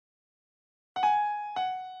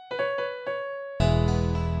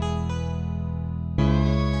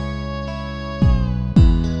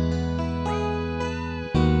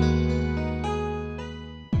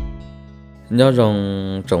nhớ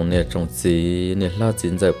rằng trồng nè trồng gì nè lao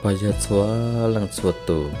chín giờ bao giờ xóa lăng xóa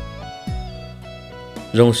tù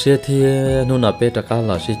rồng xe thia nô nà bê ta cá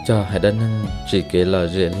là xe cho hay đan năng chỉ kể là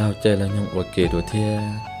dễ lao chơi là nhung ở kề đồ thia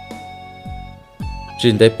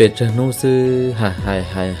chuyện đấy bê chân nô sư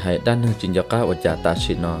hài đan năng chuyện cho cá ở nhà ta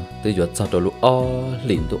chỉ nó từ giờ sau đó lúc o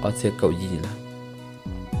liền tụ o xe cầu gì là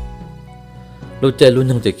lúc chơi luôn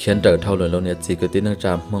nhung chỉ khiến trở thâu rồi lâu nè chỉ cứ tin năng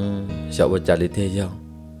tràm mong sợ ở nhà đi thia nhau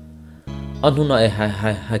anh hôm nay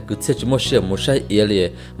hai cứ xe chỉ một sai ý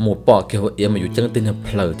liền một bỏ kiểu ý màอยู่chân tin là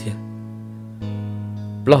phở thia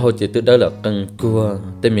lo hồi chỉ từ đây là cần cua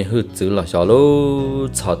tên mình hư chữ là xỏ lô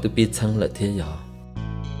xỏ từ bi chăng là thế giờ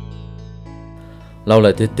lâu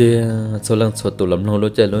lại thế tia số lần số tụ lắm lâu lô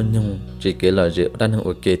chơi lô nhung chỉ kể là rượu đang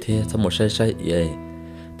ok thế sau một sai vậy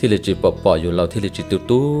thì là chỉ bỏอยู่lâu thì là chỉ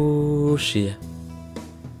tu xia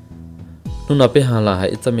lúc nào biết hà là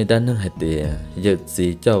hãy cho mình đang nâng hãy tia giờ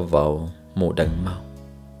gì cho vào mù đằng mau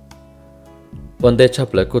วันเดชับ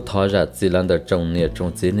เลยกูทอจัดสิลันเดอร์จงเนี่ยจง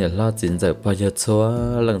จีเนี่ยล่อจินเจอพอเยอะชัว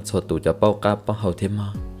ลังชัวตู่จะเป้ากาป้าเฮาเทียมา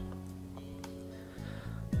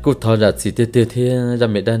กูทอจัดสิเตี้ยเทียจะ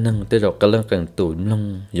ไม่ได้นั่งแต่เราก็เลิกกันตู่ลง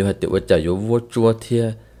อยู่ให้ติว่าจะอยู่วัวจัวเทีย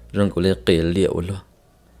รังกูเลยเกลี่ยเหลี่ยวเลย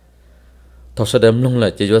ทอแสดงลงเลย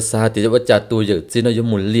จะอยู่ซาติจะว่าจะตู่อยู่จีนอยู่ห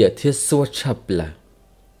มุนเหลี่ยเทียสัวชับละ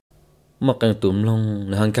มากันตู่ลงใ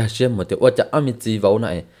นห้างกาเชียมหมดแต่ว่าจะอ้ามีจีเว้าไหน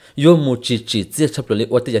อยู่หมุจีเจี๊ยชับเลย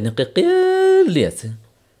ว่าแต่ยังเกลี่ยliệt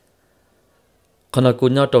còn là cô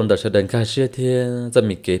nhau trong đời sẽ đánh khai xe thìจะ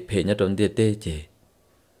มีเก็บเพnhau trong địa tê chế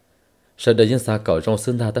sẽ đời những xa cầu trong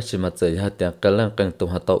xương ta ta chỉ mặt trời hạt tiền cái lăng càng tụng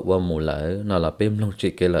hạt tậu qua mù lỡ nó là bêm long chỉ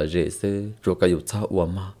cái là dễ sư rồi cả dục sao qua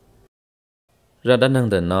mà ra đã năng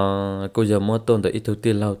để nó cô giờ mua tôn để ít thứ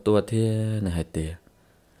tiền lao tua thế này hay tiền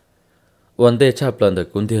วันเดชาปลันแต่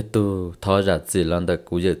กุนเดียตูทอจัดสิลันแต่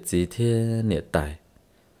กูจะจีเทียเนี่ยตาย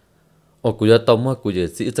ôกูจะต้มว่ากูจะ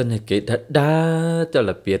จีจะในเกตด้าจะล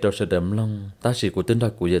ะเปียเราเสด็จลงตาสิกูตื่นได้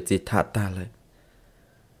กูจะจีท่าตาเลย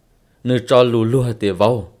เนื้อจอลูลูให้เตียว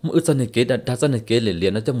มือจะในเกตด้าจะในเกตเหรีย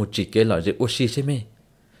ญนั่นจะมุจิเกตหล่อเจโอชีใช่ไหม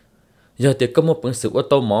giờเตียก็มั่วเป็นsựว่า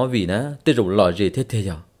ต้มหมอวีนะเตียรู้หล่อเจเท่ๆอ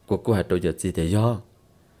ย่างกูให้ตัวจะจีเตีย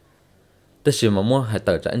แต่สิมามั่วให้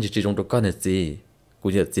ต่อจากอันจีตรงตัวก้อนเนี่ยจีกู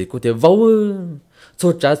จะจีกูเตียวโซ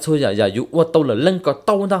จ้าโซอย่าอยู่ว่าโตเลยเล่นก็โ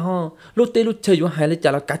ตนะฮะลูกเตลูกเชยอยู่หายเลยจ่า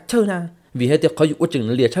เรากัดเชยนะvìให้เด็กเขาอยู่ว่าจึง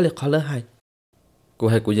เลียชาเลยเขาเลยหายกู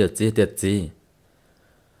ให้กูอยากจีเด็ดจี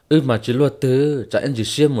มาจีลัวตื้อจะอันจี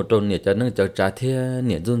เชี่ยหมดตรงเนี่ยจะนั่งจะจ่าเทียเ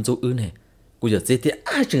นี่ยจุนจูเนี่ยกูอยากจีเทีย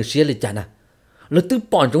จึงเชี่ยเลยจ่านะแล้วตื้อ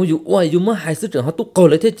ปอนจงอยู่ว่าอยู่เมื่อหายซื้อถึงเขาตุกโก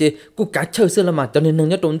เลยเท่เจกูกัดเชยเสื้อละมาตอนนี้นึง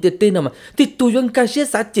เนี่ยตรงเตี้ยๆนะมาที่ตัวยังกัดเชี่ย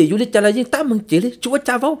สาเจอยู่เลยจ่าเลยยิ่งตามมึงเจเลยชัว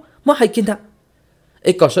จ่าเว้าเมื่อหายกินท่าไ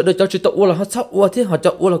อ้ก่อนเสด็จเจ้าจิตตัวเราเขาชอบวัวที่เขาจ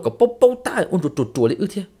ะวัวเราก็ป๊อปตายอุ่นจุดเลย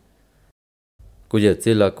เที่ยกูอยาก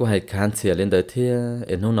จีเรากูให้คานเสียเล่นเดือดเที่ยเ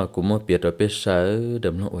อ็นห้องนอนกูมั่วเปียตัวเปเสือเดิ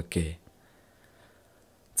มน้องโอเค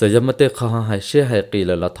จะยังไม่เตะเขาหายเชี่ยหายกีเ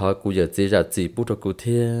ลยเราท้อกูอยากจีจะจีปุ๊บกูเ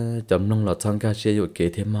ที่ยจำน้องเราช่างกาเชี่ยอยู่เก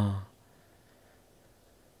เที่ยมา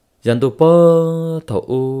ยันตัวป้อถ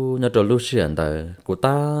อยันตัวลูกเสียนเดือกูต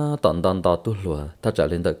าตอนต่อตัวหลัวถ้าจะ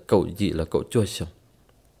เล่นเดือดเก่าจีแล้วเก่าจ้วยชง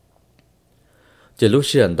chỉ lúc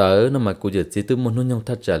xuyên tới nó mà cô giờ chỉ từ một nút nhông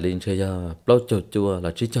thắt trả liền chơi giờ bao chua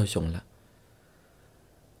là chỉ cho xong là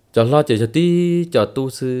cho lo chỉ cho tí cho tu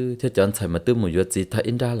sư theo chọn xài mà từ một giờ chỉ thay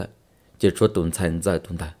in ra lại chỉ cho tuần xài dài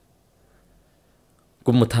tuần ta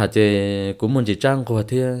cũng một thà chỉ cũng muốn chỉ trang qua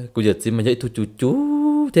thế cô giờ chỉ mà dạy thu chú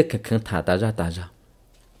thế khăng thả ta ra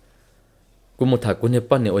cũng một thà cũng nhớ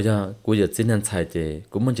bao nhiêu giờ cô giờ chỉ nên xài chỉ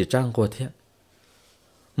cũng muốn chỉ trang qua thế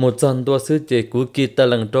một trận đua sư chế cú kỳ ta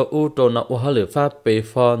lần cho u cho nó u hao lửa pha bể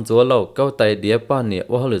phòn chúa lẩu câu tay đĩa bao nhiêu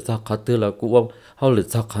u hao lửa sao khó tư là cú ông hao lửa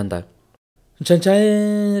sao khăn ta chân trái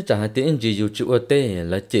chẳng tiếng gì dù chịu tê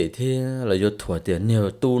là chế thế là do thua tiền nhiều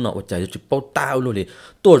tu nó chạy chịu bao tao luôn đi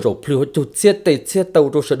tua rồi phơi chịu xe tàu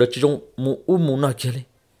rồi sợ được chỉ trong mù nói kia đi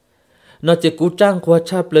nó chỉ cú trang qua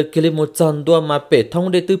chắpเลยkia một trận đua mà bể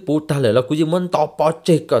thông để tư bù ta lại là cú chỉ muốn tỏ bỏ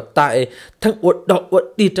chế cả tại thằng uất đọ uất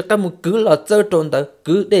đi cho các một cứ là chơi tròn tới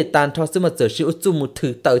cứ để tàn cho xứ mà giờ chịu chung một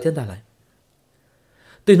thử tới thiên ta lại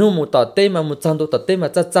từ hôm một tỏ tê mà một trận đua tỏ tê mà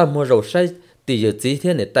cha mua rau say thì giờ chỉ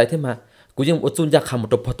thế này tại thế mà cú chỉ một chung giặc ham một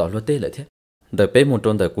đôi phật tỏ luôn tê lại thế đời bé một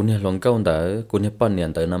tròn đời cú này lòng cao đời cú này bao nhiêu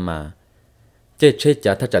đời năm mà chế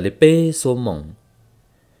trả thà trả lấy bé số mỏng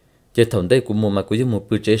chế thằng đây cũng mà cũng như một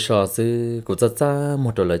bữa chế sọ sư cũng ra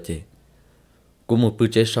một đôi là chế cũng một bữa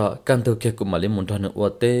chế sọ can đầu kia cũng mà lấy một đôi nữa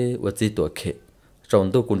tê gì tuổi khệ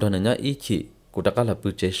trong tôi cũng đôi nữa ý chỉ cũng đã có là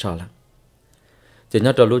bữa chế sọ lắm chế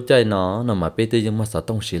nhớ trò lúa chay nó mà bé tư nhưng mà sợ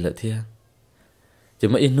tông xì lại thế chỉ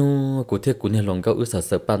mà inu cụ thể cụ này lòng cao ư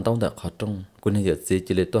sợ ban tông đã khó trong cụ này giờ gì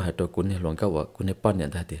chỉ lấy tôi hai trò cụ này lòng cao vợ cụ này bao nhận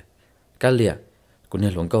ra tiền cá lìa cụ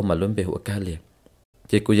này lòng cao mà luôn bị hộ cá lìa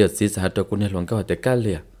chỉ cụ giờ gì hai trò cụ này lòng cao để cá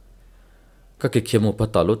lìa các cái kia một bắt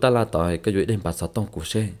tỏ lúc ta la tỏi cái chuyện đem bà sáu tông cụ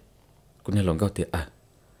xe cụ này lòng cao thì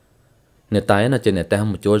nè tái là trên nè ta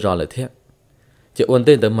một chỗ rò lại thế chỉ ổn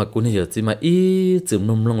tên tới mà cụ này giờ gì mà ý chìm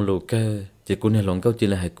nông lông lù cơ chỉ cụ này lòng cao chỉ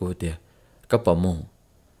là hai cụ tiền các bảo mù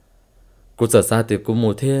cụ giờ xa thì cụ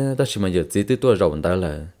mù thế ta chỉ mà giờ gì tới tôi rộng ta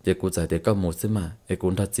là chỉ cụ giờ thì các mù xí mà ai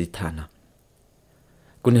cũng đã chỉ thà nào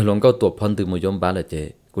cụ này lòng cao tuổi phong từ một nhóm ba là chỉ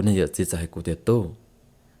cụ này giờ gì giờ hai cụ tiền tô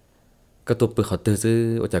các tổ bự họ từ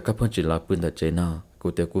chứ ở nhà các phong chỉ là bự đặt chế nào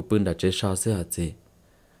cụ tiền cụ bự đặt chế sao xí hả gì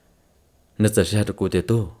nếu giờ xe được cụ tiền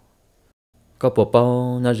tô có bộ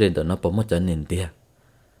bao nó rèn được nó bỏ mất cho nền tiền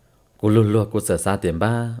cụ luôn luôn cụ giờ xa tiền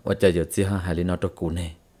ba ở nhà giờ gì hai lý nó cho cụ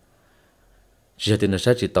này giờ thì nó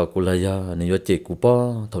sẽ chỉ tàu cụ là do nếu chị cụ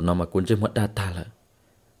bỏ thầu nào mà cụ chơi mất data là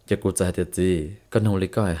chỉ cụ giờ thì gì cái nông lý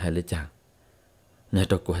coi hay lấy chàng này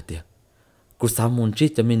cho cụ hạt tiền cụ sao muốn chỉ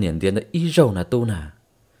cho mình nền tiền là ít rau là tu nè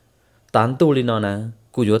tán tu li nó nè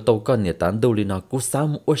cụ vô tàu con nè tán tu li nó cụ sao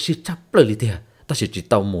muốn ôi xí chấp lời li tiền ta chỉ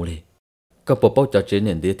tàu mù li có bộ bao cho chế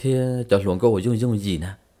nền tiền thì cho luôn có dùng gì nè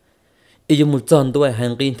ý dùng một tròn tôi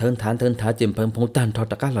hàng kinh thân thán chìm phong tan cho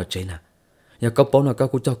tất cả là chế nè nhà có bao nào có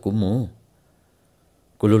cụ cho cụ mù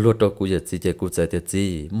cụ luôn luôn cho cụ giờ gì cụ giờ thì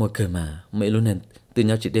gì mua cơ mà mấy lúc này từ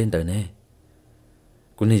nhau chỉ đến tới này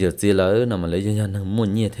cụ này giờ gì lỡ nào mà lấy cho nhau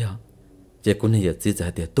muốn nhẹ theo giờ cụ này giờ gì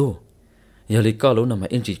giờ thì tu giờ lý có lúc nào mà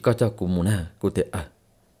em chỉ có cho cụ muốn à cụ thì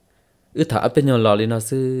ư thả bên nhau lò lên nó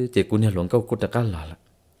sư giờ cụ này luôn câu cụ đã cá lò là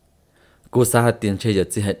cụ xa tiền chơi giờ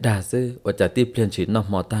gì hay đa sư và trả tiếp liền chỉ nó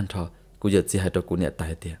mò tan thọ cụ giờ gì hay cho cụ này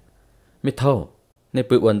tài tiềnไม่เท่าใน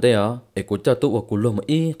ปืนวันเดียวไอ้กูเจ้าตู้ว่ากูลงมา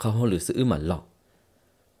เขาห้องหรือซื้อมาหลอก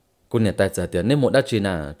กูเนี่ยตายจากเดี๋ยวในหมดได้จี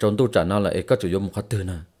น่ะจนตู้จ่านั่นแหละไอ้ก็จะยอมขอตื่น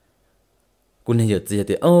น่ะกูเนี่ยเ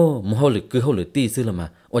ดี๋ยวมึงห้องหรือคือห้องหรือตีซื้อละมา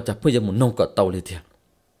ว่าจะเพื่อยังมึงนองกอดเตาเลยเถอะ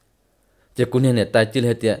เจ้ากูเนี่ยตายจีเล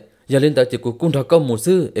ยเดี๋ยวอย่าเล่นแต่เจ้ากูกุ้งทอดก็หมู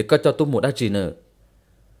ซื้อไอ้ก็จะตู้หมดได้จีน่ะ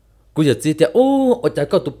กูอยากจีเดี๋ยวว่าจะ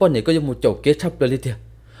ก็ตู้ป้อนเนี่ยก็ยังมึงโจกเกชับเลยเถอะ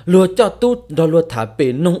ลัวcho tu rồiลัวthả bể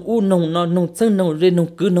nông u nông non nông sân nông rê nông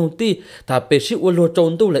cứ nông ti thả bể xí uลัว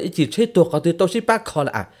trốn tu lại chỉ chếตัวเขาตัวโตxí bác kho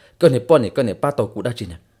là cái nàyป้อนเนี่ยก็เนี่ยป้าโตกูได้จี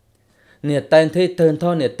น่ะเนี่ยแต่เธอเธอท่อ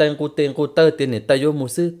เนี่ยแต่กูเตียงกูเตอร์เตียงเนี่ยแต่โยมู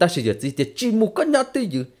ซื้อแต่สิจะจีจะจีมูก็ยัดตี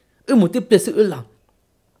อยู่มูที่เปลี่ยนซื้อหลัง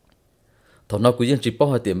ถอนเอากูยังจีป้อ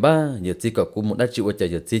หาเตียงบ้าอย่าจีกับกูมูได้จีว่าจะ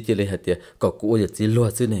อย่าจีจะเลยหาเตียกับกูอย่าจีลัว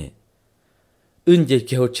ซื้อเนี่ยอย่าเ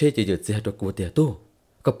กี่ยวเช่จะอย่าจีให้ตัวกูเตียตู้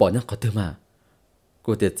ก็ปล่อยนั่งขอเธอมา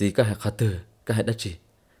กูเตียจีก็ให้ขอเธอก็ให้ได้จี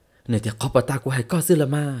เนี่ยเตียขอปตากูให้ก็ซื้อละ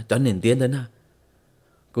มาจอนเน้นเตียนเลยนะ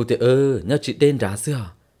กูเตียเนี่ยจีเด่นด่าซื้อ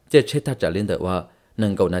เจ๊เช่ถ้าจะเล่นแต่ว่า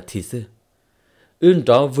nâng cầu nát thì xưa,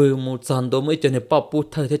 đó vừa một sàn đó mới cho nên bao bút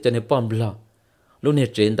thơ thế cho nên bao blo, lúc này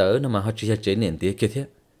trên đó nó mà họ chỉ trên nền tiếng kia thế,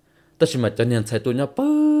 tất nhiên mà cho nên sai tôi nhá bớ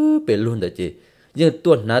bể luôn đấy chị, nhưng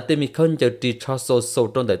tuần nào tôi mình không chờ chỉ cho sâu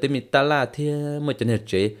trong đấy tôi mình ta la thế mới cho nên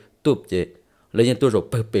chế tụp chị, lấy những tôi rồi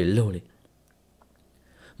bớ bể luôn đi,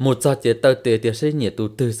 một giờ chị tao tiền sẽ nhiệt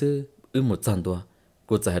tụt từ xưa, một sàn đó,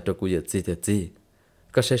 cô giải cho cô giờ gì,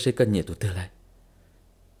 có sẽ có nhiệt tụt từ lại.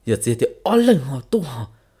 Giờ gì thì lần họ tu họ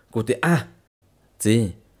cụ thì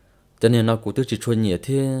gì cho nên nó cụ tôi chỉ cho nhẹ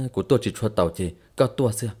thế cụ tôi chỉ cho tàu chỉ có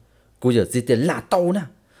tua xưa cụ giờ gì thì là tàu nè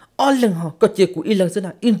lần họ có chỉ cụ ít lần xưa nè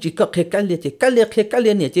in chỉ có cái liền chỉ cái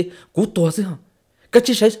liền nhẹ chỉ cụ tua xưa cái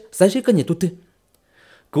chỉ sai cái nhẹ tu tư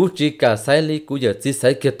cụ chỉ cả sai li cụ giờ chỉ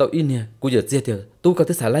sai kia tàu in nè cụ giờ gì thì tu có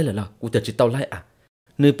thể sai lại là cụ chỉ tàu lại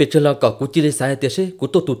nơi bên trên là có cụ chỉ lấy sai thì sẽ cụ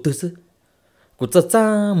tu tư xưa cụ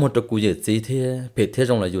cha một trò cụ giờ gì thế phải thế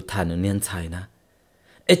trong là dù thản niên xài na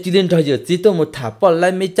ấy chỉ liên thời giờ gì tôi một thả bỏ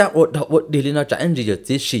lại mấy cha ột đậu ột đi lên nó trả anh giờ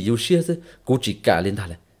gì sử dụng xe chứ cụ chỉ cả lên thả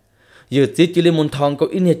lại giờ gì chỉ lên một thằng có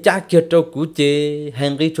in cha kia trâu cụ chế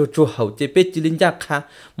hàng cái trâu hậu chế bé chỉ lên cha khá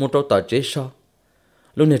một trâu tỏi chế so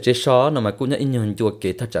lúc này chế so nào mà cụ nhá in nhon chùa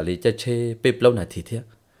kể thật trả lời cha chế bé lâu này thì thế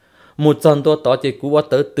một trămตัวtỏi chế cụว่า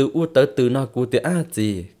tới từ nó cụ thì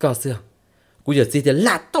gì có xưaกูอยากจะล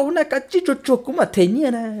าโตนะก็จีจุกูมาเทีย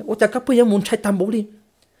นะว่าจะกับเพื่อนมุนใช้ตามบุรี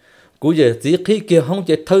กูอยากจะขี้เกียจห้องจ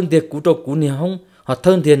ะเทิงเดียกูตัวกูเนี่ยห้องhọเ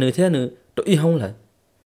ทิงเดียหนึ่งเท่านึงตัวอีห้องเลย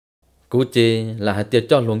กูเจlà hạt tiệt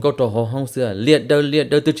cho luồng câu trò họห้องเสือเลียดเดิน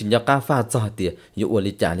ตัวจินยากาฟ้าจ่อเตียอยู่อว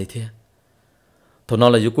ลิจ่าเลยเท่ทนอ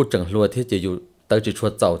เลยอยู่กูจังรัวเท่จะอยู่เตอจิชว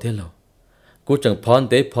ดเจ้าเท่าเรากูจังพร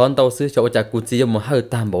เตาซื้อชาวจากกูจียมมาให้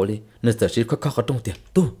ตามบุรีเนื้อเสือชีเขาตรงเตีย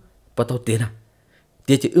ตู้ปะเตาเตียนะเ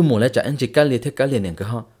ดี๋ยวจะมแล้วจะอันจะการเลี้ยเท่าการเลี้ยเนี่ยก็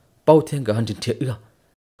ฮะเป้าเท่ากับฮันจินเทีย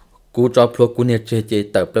กูจอบพลกูเนี่ยเจ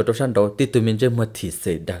เติบเราตัวฉันเราติดตัวมันจะมาถีเส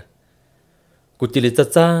ดกู กูchỉ lấy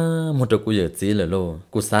cha một tròกูgiờ chỉ là lo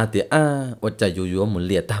กูxả thì ở chạyอยู่một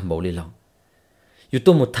liệt tam bảo đi lòngอยู่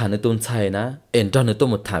ตัวmột thằngในตัวใช่นะเอ็นจอนในตัว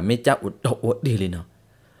một thằngไม่จ้าอุดดอกอุดดีเลยเนาะ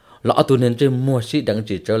เราเอาตัวนั้นจะมัวชีดัง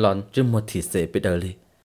จีเจริญจะมัวที่เสไปเดินเลย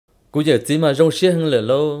กูgiờ chỉ mà rong xiên hơnเลย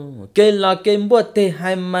lo cái là cái bữa tê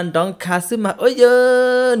hai man đón khá xứ mà ơi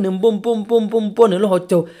giờ nương bum bum bum bum bum nữa lo họ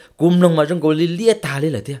châu cùm lông mà rong cô lia ta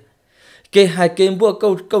lên là thế cái hai cái bữa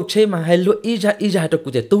câu chế mà hai lúa ý ra choกู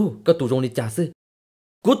จะtu có tu rong đi trả xứ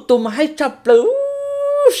กูtu mà hai chập lú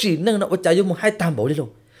xì nâng nó chạy vô một hai tam bộ đi luôn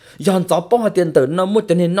giòn gió bao tiền tử nó một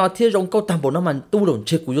cho nên nó thiết rong câu tam bộ nó mà tu đồn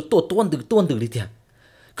chơi của vô tuôn từ đi thiệt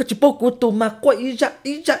có chỉ bao của tu mà quay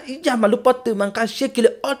ý ra mà lúc bắt từ mang cá xe kia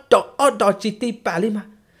ở đó chỉ tì bà đi mà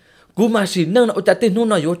cú mà xì nâng nó chạy tiền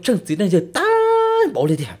nó vô chân chỉ này giờ ta bỏ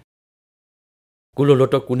đi thiệt cú lô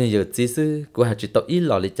cho cú này giờ chỉ sư cú hay chỉ tao ý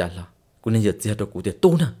lò lấy trả lò cú này giờ chỉ cho cú để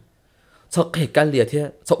tu nè sao cái cá liệt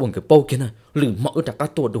thế sao buồn cái bao kia nè lử mọ ở cả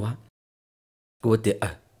tổ đó cú để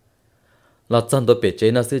lọt chân tôi bể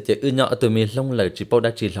chế nó sẽ chế nhỏ từ mình lông lời chỉ bao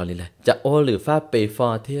đã chỉ lò lại chả ô lử pha bể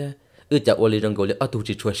phò thế chả ô lử rong gối ở tu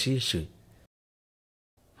chỉ chua xí sự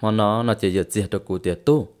mà nó chỉ giờ chỉ cho cú để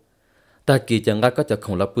tu ta kỳ chẳng có chả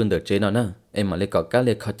không là bươn được chế nó nè em mà lấy cọ cá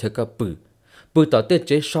lấy khó chơi có bự tao tết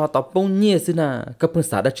chế so tao bông nhẹ xí nè có bưng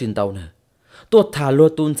xả đã chín tàu nè tôi thả lúa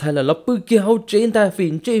tuôn xài là bự kia hậu chế ta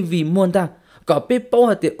phìn chế vì muôn ta có biết bao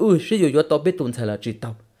hạt tiền sử dụng tao biết tuôn xài là chín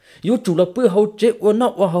tàu yếu chủ là bự hậu chế uốn nó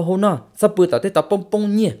hậu nó sao bự tao tết tao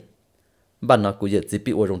bông nhẹ bạn nó cũng giờ chỉ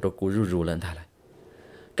bị uốn rong tao cũng rù lên thà lại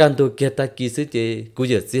càng tôi kia ta kỳ sư chế cũng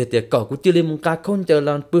giờ chỉ tiền cọ cũng chỉ lấy một cá không chờ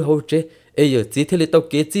làm bự hậu chế ấy giờ chỉ thế là tao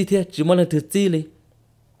kế chỉ thế chỉ muốn là thứ chỉ li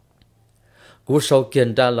cú sau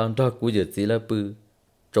kiện ra làm ra cú giờ chỉ là bự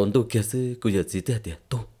trốn tu kia sư cú giờ chỉ tiền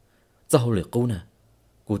tu giàu lệ cú nè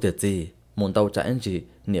cú tiền gì muốn tao trả anh chị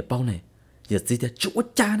nè bao này giờ chỉ tiền chú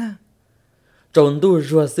cha nè trốn tu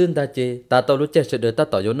rùa xin ta chị ta tao lúc chết sẽ được ta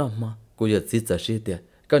tao vô nó mà cú giờ chỉ giờ chỉ tiền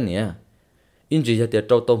cái nè anh chị giờ tiền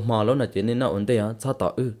trâu tôm mò lúc nào chị nên nó ổn định á sao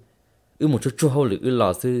tao một chút hậu lệ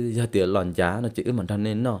lò sư giờ tiền lòn giá nó chị mình thằng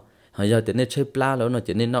nên nó họ giờ tiền nên chơi pla lúc nào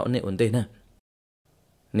chị nên nó nên ổn định nè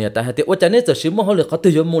nè ta hay tiền ủa chả nên giờ xíu mua hậu lệ có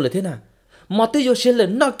tiêu vô mua là thế nào mà tôi yêu xin là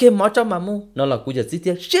nó kia mà cho mà mua nó là cú giờ gì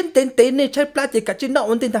thế xin tên này chơi plá thì cả trên nó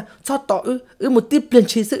ổn định ta sao tỏ một tiếp liền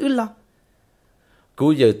chỉ sự là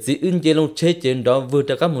cú giờ chỉ chơi luôn chơi trên đó vừa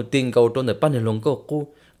ra các một tiền cầu trong để ban này luôn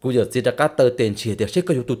cú giờ chỉ ra các tờ tiền chỉ để sẽ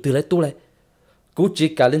có yêu từ lại cú chỉ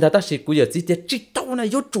cả lên ta chỉ cú giờ chỉ thế chỉ tao này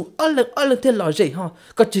yêu chủ ở lần thế lò rể ha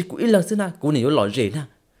có chỉ cú ít lần xưa na cú này yêu lò rể na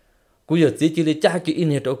cú giờ chỉ lấy cha cái in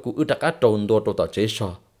này đó cú ra các tròn đồ tao chế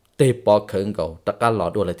sò tê bỏ khẩn cầu ra các lò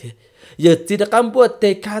đồ là thế giờ chỉ đã cam bùa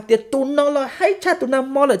tê khá tiệt tu nó là hay cha tu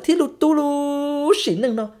nam mò là thiết lu tu lu xỉn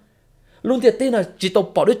nâng nó luôn tiệt tên là chỉ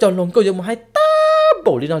tao bỏ đứa tròn lòng câu giờ mà hay ta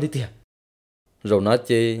bỏ đi nó đi tiệt rồi nó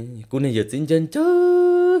chê cú này giờ chính chân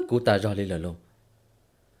chứ cú ta rồi lên là luôn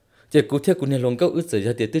chê cú theo cú này lòng câu ước giờ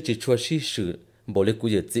ra tiệt tư chỉ chua xí sử bỏ lên cú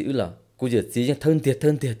giờ chỉ là cú giờ chỉ như thân tiệt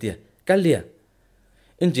cái liền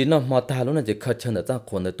anh chỉ nó mò ta lúc này chỉ khơi chân đã ra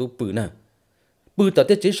khuẩn là tu bự nè bự tao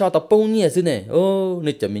tết chỉ so tao bao nhiêu xí này ô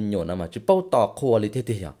này chả mình nhổ nào mà chỉ bao tao khô lên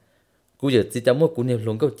thế à cú giờ chỉ cho mua cú này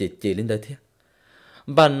lồng câu chỉ lên đây thế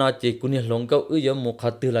bạn nói chỉ cú này lồng câu giờ một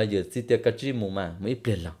khát từ là giờ chỉ tiền cái gì mù mà mới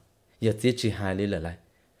biết lòng giờ chỉ hai lên lại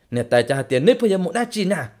nè tại cha tiền nếp bây giờ một đa chỉ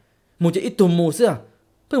nè một chỉ ít tùm mù xưa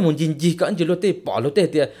bây một gì cả anh chỉ lót tê bỏ lót tê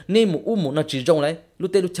tiền nên một nó chỉ rong đấy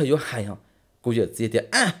lót tê lót chơi vô hài hả cú giờ chỉ tiền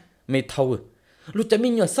mày thâu lúc chả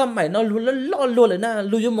mình nhỏ xăm mày nó luôn lại na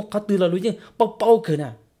lúc vô một khát từ là lúc gì bao cơ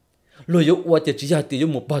na lúc vô uo chỉ ra từ vô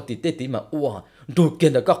một bao tí mà uo rồi kia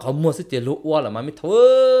là có họ mua sẽ chỉ lúc uo là mà mới thấu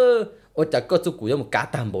ôi chả có số của một cá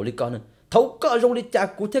tạm bộ đi con nữa thấu có rong đi chả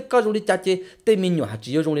cú thế có rong đi chả chỉ tê mình nhỏ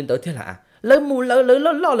chỉ vô rong lên tới thế là lớn mù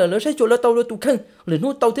lớn sẽ chỗ lớn tàu lớn tu khăn lớn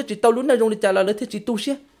nuôi tàu thế chỉ tàu lớn này rong đi chả là lớn thế chỉ tu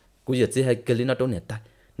xía cú giờ chỉ hay cái lý nó đâu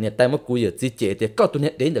nè tay mà cú giờ chỉ chế thì có tu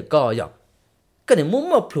nè đến được co vậy cái này muốn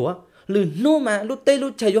một phủa lư nô mà lúc tây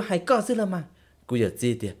lúc chạy vô hai co xí là mà cú giờ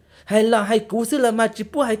gì thì hay là hay cú xí là mà chỉ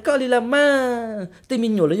bua hai co đi là mà tây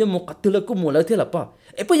mình nhổ lấy một cái từ là cú mua lấy thế là bỏ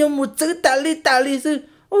ấy bây giờ một chữ ta li sư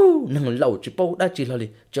nằng lẩu chỉ bao đã chỉ là li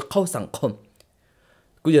chỉ khâu sẵn không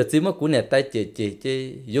cú giờ gì mà cú này tay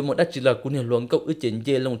chế vô một đã chỉ là cú này luồng câu ở trên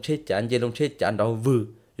dê lông chết chán đó vừa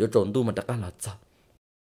vô trộn tu mà đã là sao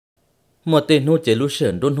một tên nô chế lúc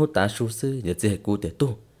sờn đôn hô tá su sư giờ gì cú để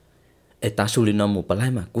tu ta xử lý nó một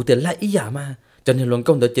bài mà cụ thể lại ý giả mà cho nên luôn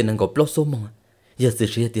công tới trên năng gộp lót số mong giờ xử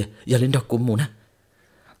lý thì giờ lên đọc cũng muốn á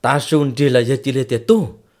ta xử lý là giờ chỉ là tiền tu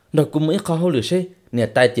nó cũng mới khó hậu lửa xe nè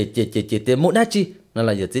tay chỉ tiền một đá chi nó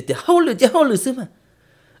là giờ chỉ tiền hậu lửa xứ mà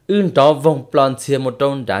đó vòng plon xe một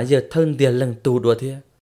trong đã giờ thân tiền lần tu đùa thế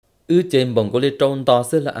trên bồng có lấy trôn to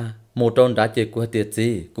xứ là một trôn đã chơi của tiệt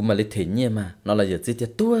gì cũng mà lấy thế nhẹ mà nó là giờ gì tiệt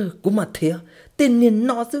tua cũng mà thế tên niên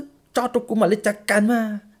nó chứ cho tôi cũng mà lấy chắc can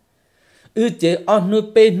mà chế on nuôi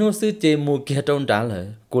pe nuôi sư chế mù kia trôn đã lại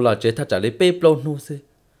cô là chế thắt trả lấy pe plo nuôi sư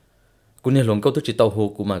cô này lòng câu tôi chỉ tàu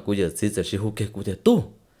hồ của mà cô giờ chỉ hồ kia cô tiệt tu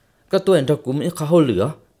các tôi anh cho cũng khó hồ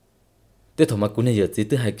lửa thế thôi mà cô này giờ gì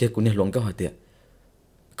thứ hai kia cô này lòng câu hỏi tiệt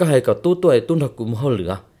có hai cả tu tuổi tu học cũng hồ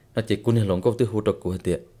lửa là chỉ cô này lòng câu tôi hồ đọc của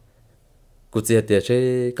tiệt cô chỉ tiệt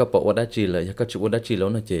sẽ các bộ đã chỉ lại các chủ đã chỉ lâu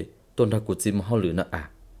là chỉ tu học cô chỉ mà hồ lửa nè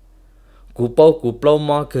cú bao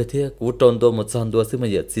mò cơ thế cú tròn đua một trăm đua xí mà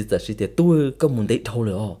giờ xí giờ xí thì tôi có muốn đấy thâu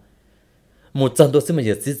rồi một trăm đua xí mà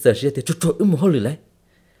giờ xí giờ xí thì chút một hồi lại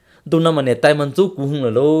tôi nằm mà nè tay mình giúp cú hung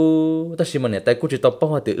rồi lô ta xí mà nè tay cú chỉ tao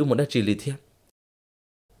bao từ một đã chỉ lì thế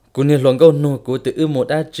cú nè lòng câu nô cú từ một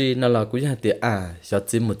đã chỉ nào là cú nhà thì sao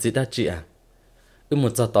chỉ một chỉ đã chỉ một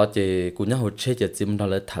trăm tao chỉ cú nhà hồi chơi chỉ mình đó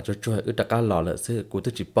là thả cho đặc cá lò là xí cú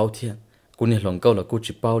tôi chỉ bao thế cú nè lòng câu là cú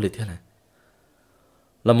chỉ bao lì thế này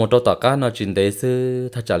là một trâu tỏ cá nó chuyện đấy sư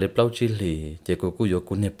ta trả lời bao chi lì chỉ của cô yêu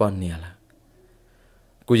cô nè bao nè là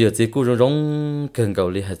cô yêu chỉ cô rong cần cầu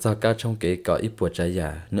lì hay sao cá trong cái cỏ ít bùa trái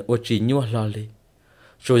giả nữa ô chỉ nhua lo lì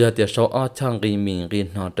rồi giờ tiệt sau ở trong cái miệng cái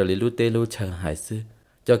nó trở lại lút tê lút chờ hải sư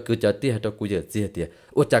cho cứ cho tiệt cho cô yêu tiệt tiệt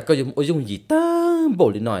ô chả có dùng gì ta bổ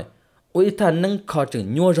lì nói ô ít thằng nâng khó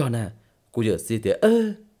chừng nhua rồi nè cô yêu tiệt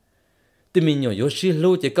thì mình nhổ vô xí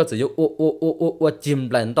lú chỉ có sử ô chìm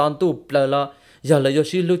lạnh toàn tu là giờ là do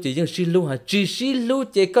xí lú chỉ những xí lú hả chỉ xí lú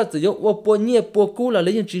chỉ có sử dụng ô bùa nhẹ bùa cũ là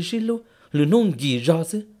lấy những chỉ xí lú lừa nông gì ra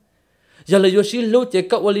chứ giờ là do xí lú chỉ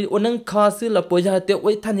có ô li ô nâng khó chứ là bùa giờ tiêu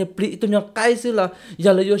ô thanh nhập lị tôi nhặt cái chứ là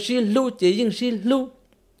giờ là do xí lú chỉ những xí lú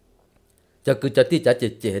giờ cứ cho tí trả chỉ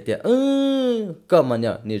tiệt cơ mà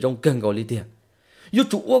nhở nè trong cần gọi li tiệt yêu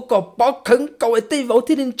chủ ô có bỏ khẩn cầu ấy tây vào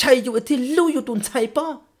thì nên chạy yêu thì lú yêu tuần chạy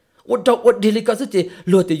bao ô đâu ô đi lấy cái gì chứ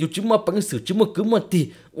lừa thì yêu chỉ mà bằng sự chỉ mà cứ mà thì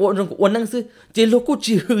ô rằng ô năng sư chỉ lừa cô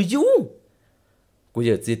chỉ hư yêu cô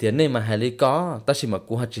giờ gì tiền này mà hai lấy có ta chỉ mà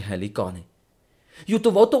cô hai chỉ hai lấy có này yêu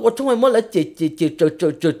tụi vợ tụi ô trong này mới là chỉ chờ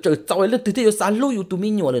sau lên từ thế yêu sáng lúa yêu tụi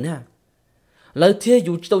mình nhỏ rồi nè lại thế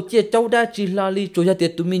yêu tụi chia cháu đã chỉ là li chủ nhà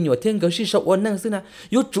tiền tụi mình nhỏ thiên cái gì sợ ô năng sư nè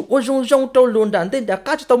yêu chủ ô rong trâu luồn đàn tên đã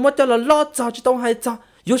cá chỉ tao mất cho là lo sao chỉ tao hay sao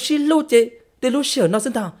yêu xin lúa chế để lúa sửa nó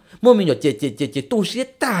xin thằng mua mình nhỏ chỉ tu sĩ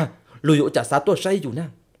ta lùi ổ trả sát tôi say dù nè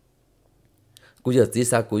cú giờ chỉ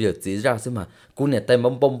sao cú giờ chỉ ra xem mà cú này tay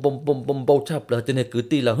bông bông chập là cho nên cứ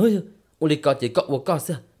ti là hơi ô li có chỉ có ô có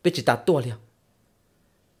sao biết chỉ ta tua liền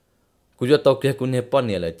cú giờ tao kia cú này bao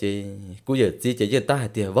nhiêu là chỉ cú giờ chỉ ta hay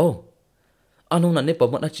tiền vô anh không là nếp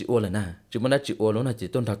bọn nó chỉ ô là nè chỉ bọn nó chỉ ô nó là chỉ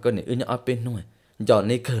tôn thạc cái này như áp bên thôi giờ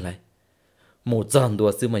này khờ lại một dàn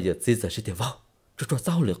đùa xưa mà giờ chỉ tiền vô cho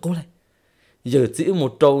sao lửa cô lại giờ chỉ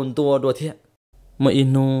một trâu đùa thiệt mà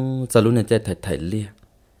inu giờ lúc này chạy thải lia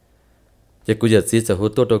giờ cô giờ chỉ giờ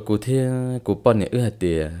hốt tôi cô thế cô bao nhiêu hạt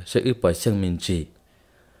tiền sẽ bỏ sang mình chỉ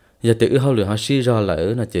giờ tiền hao lửa hao xí ra lại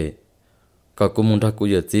là chị còn cô muốn ra cô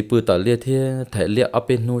giờ chỉ bự tỏi lia thế thải lia ở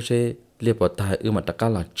bên nô sẽ lia bỏ tài mà tất cả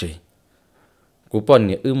là chị cô bao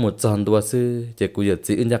nhiêu một dàn đua sư giờ cô giờ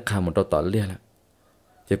chỉ nhắc khám một tỏi lia là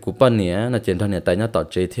giờ cô bao nhiêu là chuyện thằng này tại nhà tỏi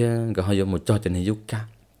chị thế cái họ dùng một cho chuyện này giúp cả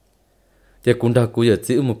giờ cũng ra cô giờ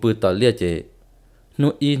chỉ một bự tỏi lia chị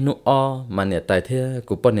nu i nu o mà nè tài thế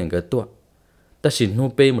của bọn nè cái tua ta chỉ nu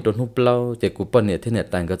pe một đôi nu plau chỉ của bọn nè thế nè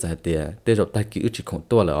tài cái giải tiền để rồi ta kỹ chỉ không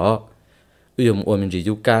tua là ó yêu một mình chỉ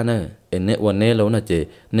du ca nè em nè uốn nè lâu nè chị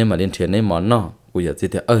nên mà liên chuyện nè món nọ của giờ gì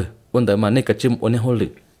thế uốn tới mà nè cái chim uốn nè hôi lử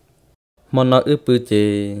món nọ bự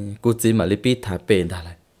chị của chị mà lấy pi thả bền ta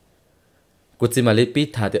lại của chị mà lấy pi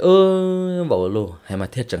thả thì bảo luôn hay mà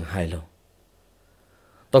thiết chẳng hay luôn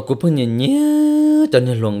tao cũng phân nhìn nhé cho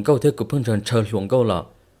nên luồng câu thế cũng phân tròn chờ luồng câu là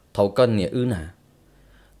thấu cân nhẹ nè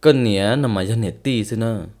cân nhẹ nằm mà dân nhẹ ti xí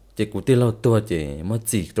nữa chỉ cũng ti lâu tua chỉ mà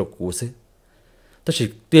chỉ cho cú xí ta chỉ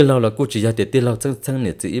ti lâu là cô chỉ ra để ti lâu chân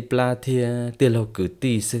nhẹ chỉ pla thì ti lâu cứ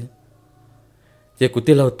ti xí chỉ cũng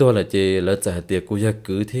ti lâu tua là chỉ là trả tiền cô ra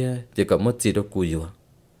cứ thế chỉ có mất gì đâu cô yêu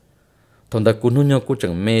thằng ta cô nuôi nhau cô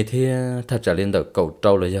chẳng mê thế ta trả lên đầu cầu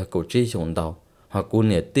trâu là do cầu chi xuống đầu hoặc cô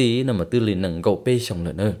nè tí nằm mà tư lì nặng gậu bê xong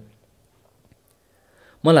nữa nữa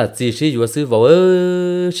mà là chỉ sĩ vừa sư vào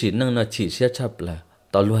chỉ năng là chỉ xe chập là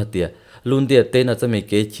tao luôn tiệt tên là cho mấy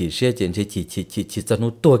cái chỉ xe chuyện chỉ cho nó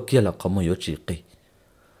tua kia là có một yếu chỉ kỳ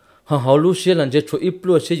họ lúc xe là chỉ cho ít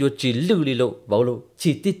luôn xe yếu chỉ lưu đi lộ vào lộ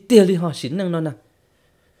chỉ tiệt đi họ chỉ năng nó nè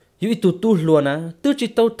yếu tu luôn á tư chỉ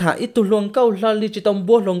tao thả ít tu luôn câu là li chỉ tao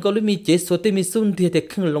bua luôn câu li mi chế số tê mi sun thì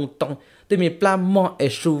không lòng tông tê mi plam mò ở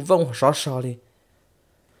sù vong rõ đi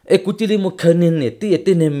ê cú chỉ đi một khởi nên nè tiệt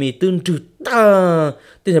tên này mi tương trừ ta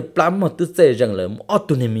tên này plám mà tôi sẽ rằng là ở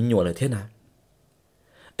tụi này mi nhổ là thế nào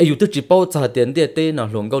ê dù tôi chỉ bao trả tiền tiệt tên nào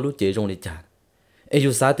luôn câu lúc chế trong đi trả ê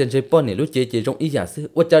dù sao tiền chơi bao này lúc chế chế trong ý giả sư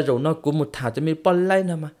ở cha rồi nó cũng một thả cho mi bao lại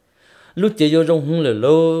nè mà lúc chế vô trong hung lửa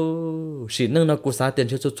lô chỉ nâng nó cú sao tiền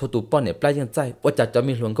chơi cho tụ bao này pláiยังใจở cha cho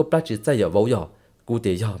mi luôn câu plái chỉใจgiờ vấu giờ cú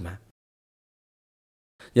để giờ mà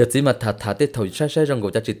giờ chỉ mà thả tết thầu sai trong cổ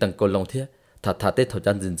cha chỉ tầng cổ lòng thế thả tết thầu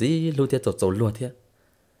chân dình dí lưu thế tổ luôn thế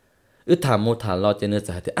ư thả một thả lo cho nên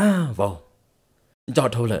giải thế vào giờ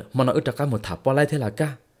thôi là mà nó ư trả cả một thả bao lại thế là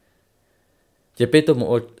cả chỉ biết tôi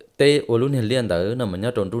một tê ở lúc này liên đó nó mà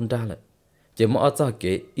nhớ tròn run ra lại chỉ một ở cho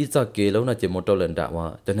kế ít cho kế lúc nào chỉ một trâu lần đã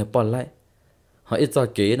mà cho nên bao lại họ ít cho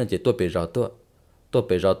kế là chỉ tôi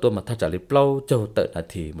bị rõ tôi mà thắt trả lịch lâu châu tự là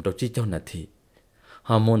thì một trâu chi châu là thì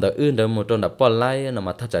họ muốn đã ươn được một trâu đã bao lại nó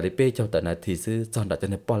mà thắt trả lịch bê châu tự là thì sư chọn đã cho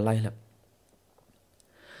nên bao lại lắm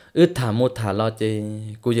ư thả một thả lo chứ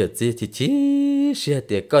cô giờ gì thì chỉ xe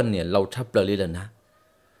tiền con này lâu thắp lời lần nào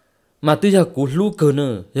mà tôi giờ cú lú cơ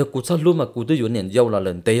nữa giờ cú sao lú mà cú tôi dùng nền dâu là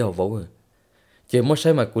lần tây ở vấu chỉ một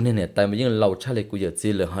sai mà cú nền tại mà những lâu cha lại cú giờ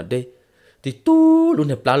gì là họ đây thì tu luôn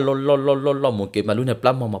nè pla lo một cái mà luôn nè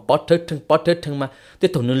pla mà bót hết thân mà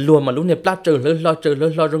cái thằng nên luôn mà luôn nè pla chờ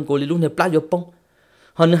lo rong cú luôn nè pla vô bông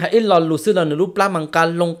họ nên hãy lo lú xưa là nè lú pla bằng ca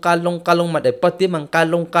lông mà để bót tiếng bằng ca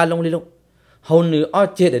lông đi luôn hầu nữa ở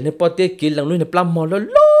trên để nè bót tiếng kỹ là luôn nè pla mò lo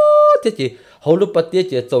thế chị hầu lúc bắt tiết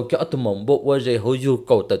chỉ cho cái tụi mồm bộ qua rồi hầu dù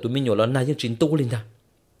cầu tại tụi mình nhiều là nay những chuyện tu lên ra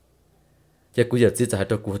chỉ cứ giờ chỉ giải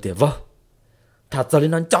cho cụ tiền vào thả ra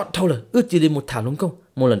lên nó chọn thôi là chỉ đi một thả luôn không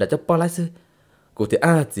một lần đã cho bao lái sư cụ tiền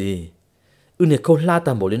gì này không la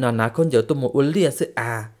tạm bộ lên nó con giờ tôi một uốn lia sư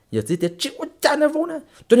giờ chỉ tiền chịu chán nó vô nè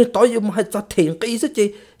cho nên tối giờ mà hay cho thiền cái sư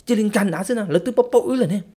chỉ linh can ná sư nè là tôi bao là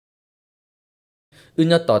nè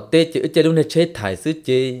nhớ tỏ tê chỉ lúc này chết thải sư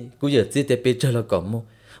chỉ cứ giờ chỉ tiền bây giờ là còn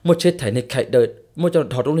một chết thải này khai đời một cho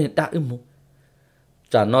thọ trong này đã một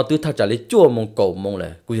trả nó tứ thao trả lấy chua mong cầu mong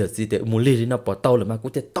là cứ giờ gì để muốn đi nó bỏ tàu là mà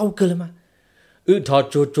cũng sẽ tàu cơ là mà thọ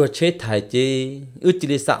chua chết thải chứ chỉ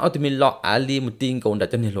để sao thì mình lo ali một tin công đã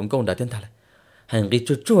cho nên lồng công đã thiên thải hàng cái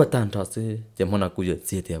chua tàn thọ sư chỉ mong là cứ giờ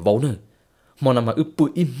gì để vấu nữa mong là mà bụi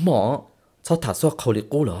im mỏ sao thả xóa khẩu để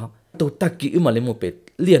cố lọ tôi ta kỹ mà lấy một bể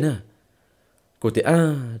liền à cô thì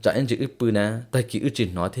trả anh chỉ bụi nè ta kỹ chỉ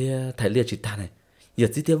nói thế thải liền chỉ ta này giờ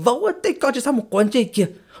chỉ thì vấu tê coi cho sao một con chơi kia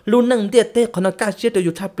luôn nâng tiệt tê còn nó cá chết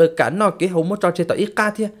đều tháp được cả nó cái hậu mới cho chơi tại ít cá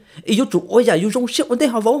thế ý chủ ôi giờ dùng siết vấn đề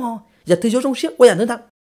họ vấu họ giờ thì dùng siết ôi giờ nữa thật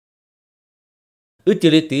chỉ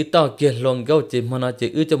lấy tí to kia lòng gấu chỉ mà nó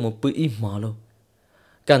chỉ cho một bữa im mò luôn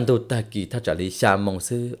càng đầu ta kỳ ta trả lý xa mong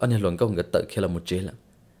sư anh em lòng gấu người tự kia là một chế là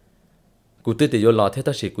cụ tư thì vô lò thế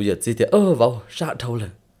ta chỉ cụ giờ chỉ thì vấu sát thâu là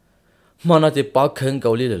mà nó chỉ bỏ khẩn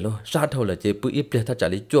cầu đi rồi sát thâu là chỉ bữa ít để ta trả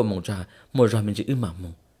lý chua mong ra một rồi mình chỉ mà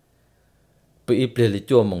mong bữa ít để lý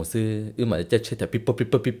chua mong sư mà chết chết thì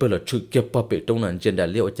people là chữ kia bỏ bể trongนั้นtrên đài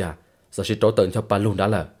liệu cha sao chỉ trâu tận cho ba luôn đã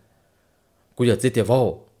là cụ giờ chỉ thì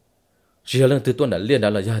vào chỉ là lần thứ tuần đã liên đã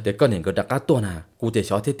là giờ thì con hiện có đặc cá tuần cụ thể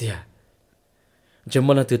xóa thế thì chỉ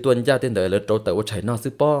một lần thứ tuần ra tên đời là trâu tận của chạy nó sư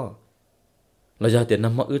po là giờ thì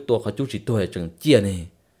năm mọi tua khó chú chỉ tua chừng chia này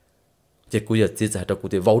chỉ cụ giờ chỉ giải cho cụ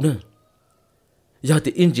thể vào nữa giờ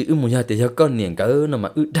thì in chỉ một giờ thì giờ con niệm cả nó mà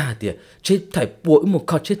đa thì chết thải bội một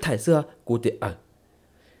khó chết thải xưa cụ thì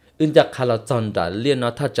in chắc khá là chọn đã liên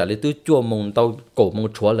nó thà trả lấy tôi chua mông tao cổ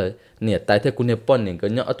mông chúaเลยเนี่ยtại thế cụ niệm bọn niệm cái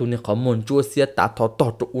nhớ tôi niệm khó mông chúa xía ta thọ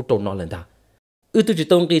tọt trụ trụ nó lên ta tôi chỉ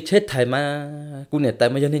tông cái chết thải mà cụ niệm tại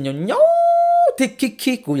mà giờ niệm nhau thì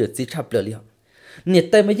khi cụ giờ chỉ chắp lời liền niệm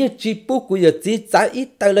tại mà giờ chỉ bu cụ giờ chỉ trả ít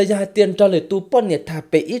tại là giờ tiền cho lời tôi bọn niệm thà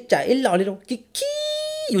bị ít trả ít lọ đi đâu khi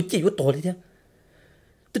yêu chỉ yêu tổ đi thế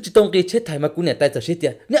tôi chỉ tông cái chết thải mà cụ niệm tại giờ chết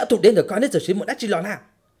tiền nếu tụt đến được con nên giờ chết một đã chỉ lọ na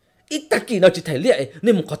ít ta kỳ nó chỉ thải lệ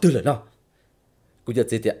nên một có tư lời nó cụ giờ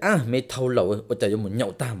chết tiền mấy thâu lẩu ở tại một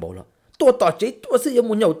nhậu tam bổ lọ tôi tỏ chế tôi sẽ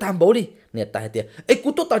một nhậu tam bổ đi nè tại tiền ấy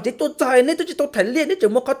cụ tôi tỏ chế tôi dài nên tôi chỉ tôi thải lệ nên chỉ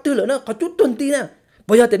một có tư lời nó có chút tuần tin nè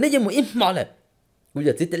bây giờ tiền nên một ít mỏ này cụ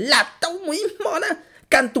giờ chết tiền là tao một ít mỏ nè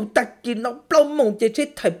can tụ ta kỳ nó bao mong chế chết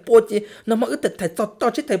thải bùa chế nó mà ước thải sọt to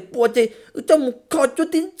chết thải bùa chế trong một kho chút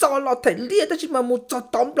tin cho lọ thải lia ta chỉ mà một cho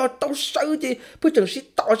tóm lọ tao sâu chế bây giờ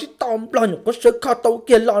chỉ tóm lọ những có sơ kho tao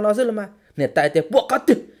kia lọ nó rồi mà nè tại tiền bùa có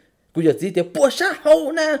từ cụ giờ gì tiền bùa sát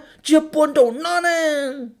hậu nè chưa buồn đầu nó nè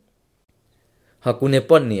họ cụ nè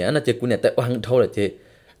bọn nè nó chế cụ nè tại hoàng thâu là chế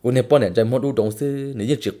cụ nè bọn nè trái một đu đồng sư nếu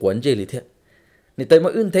như chỉ quấn chế lý thế nè tại mà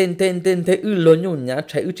tên lớn nhung nhá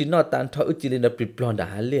chạy chỉ nó tàn thọ chỉ lên là bị blonde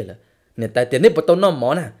đã liền là nè tại tiền nè bắt tao nó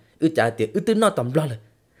mỏ nè trả tiền từ nó tầm blonde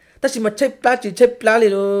ta chỉ mà chạy plá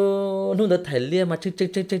liền luôn nó thải liền mà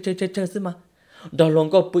chơi xí mà đó lòng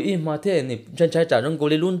có bụi mà thế này chân trái trả rong cô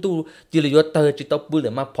lấy luôn tu chỉ là do tờ chỉ tao bự để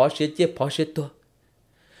mà phó xế tua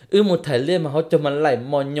một thầy lên mà họ cho mình lại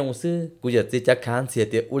mòn nhung sưกูgiờ chỉ chắc khán xịt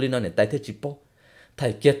thì u lên nó này tay thế chỉ po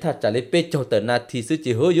thầy kia thà trả lấy bê cho tờ na thì sư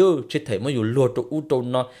chỉ hơi yo chết thầy mớiอยู่lùa cho u trâu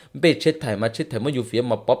nó bê chết thầy mớiอยู่phía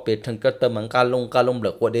mà bóp bê thằng cái tờ bằng ca lông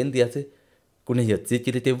lợt qua đến dia sưกูnày giờ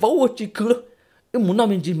chỉ để vỗ chỉ cứ muốn nói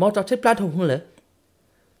mình chỉ mò cho chết plát không lẽ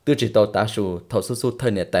tôi chỉ tao ta số thầu số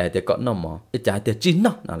thời này tại để có nó mò để trả tiền chín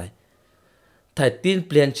nó lại thầy tin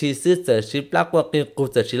pliên chi sư giờ chỉ plát qua cái cô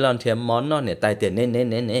giờ chỉ làm thêm món nó này tại tiền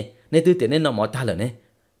nên tư tiền nên nó mò ta là nè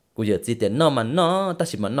cô giờ chỉ tiền nó mà nó ta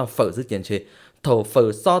chỉ mà nó phở giữ tiền chơi thầu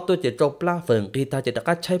phở so tôi chỉ cho plát phần khi ta chỉ đã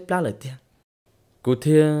cắt cháy plát lại tiền cô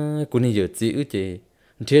thia cô này giờ chỉ ư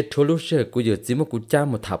chỉ thua lúc xưa cô giờ chỉ một cô cha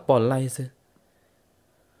một thả bỏ lại xưa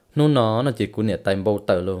nó chỉ cô này tay bao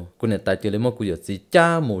tờ luôn cô này tay chỉ lấy một cô giờ chỉ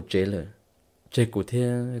cha một chế rồi chế cô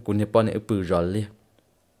thia cô này bỏ này bự rồi liền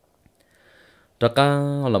đó cả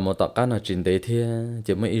là một tọa cá nào chuyện đấy thia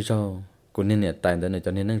chỉ mới ít rồi cô này tay đó này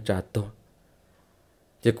cho nên năng trả to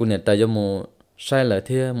chỉ cô này tay cho một sai lại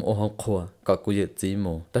thia một học khóa có cô giờ chỉ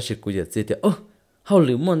một ta chỉ cô giờ chỉ thì hao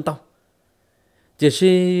lử môn tao chỉ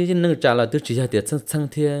khi năng trả là tôi chỉ ra tiền sang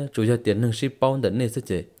thia chủ yếu tiền năng ship bao đến này sẽ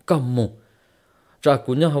chỉ cầm một trả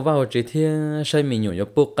cú nhau họ vào chỉ thia sai mình nhổ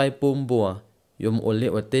bộ cây bùm bùa dùng ổn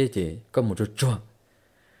liệu ở tê chỉ có một chút chua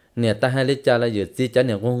nè ta hay lấy trả là giờ chỉ trả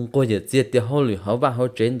nè con cô giờ chỉ tiền họ lử họ vào họ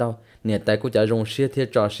trên đâu nè tại cô trả rong xia thia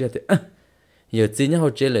trò xia thì giờ chỉ nhau họ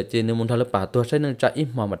trên là chỉ nếu muốn thằng là bà tôi sai năng trả ít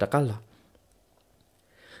mà ta cắt là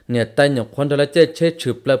nè tay nhọc khoan đó là chết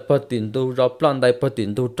chụp lại bắt tiền tu rồi plan đại bắt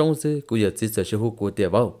tiền tu trong sự cô giờ chỉ sợ hụt của tiền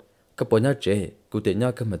vào các bọn nhau trẻ cô tiền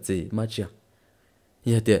nhau cái mặt gì mà chưa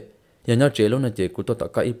giờ tiền giờ nhau trẻ lúc nào trẻ cô tôi tạo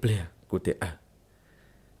cái ít bia cô tiền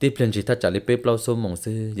tiếp lên chỉ ta trả lấy bếp lau số mỏng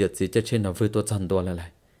sư giờ chỉ chết trên nào với tôi chăn đua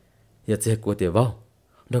lại giờ chỉ cô tiền vào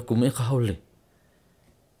đó cũng mới khóเลย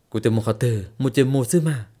cô tiền một khát từ một chuyện một sư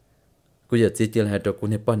mà cô giờ chỉ tiền hai trò cô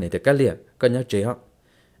này bao này thì cái liền cái nhau trẻ á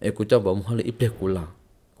cô cho vào một hơi ít bia cô làm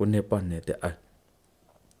cô này bao này thì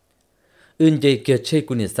dây kia chơi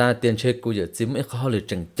cô này xa tiền chơi cô giờ chỉ mới khóเลย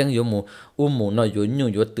chẳng chẳng yếu mù nói yếu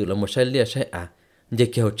nhung yếu từ là một sai lia sai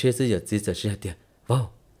dây kia chơi giờ chỉ giờ sai tiền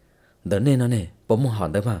vào đỡ nên nó này bỏ một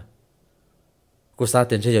hòn đấy mà cô xa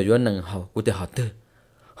tiền chơi giờ yếu nặng hậu cô thì họ từ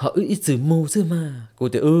họ ít sự mù chứ mà cô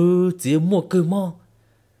thì chỉ mua cơ mò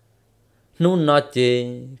nó nói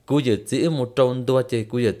chơi cô giờ chỉ một tròn đua chơi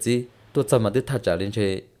cô giờ chỉ tôi sao mà tôi thà trả lên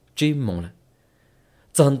chơi chim mong là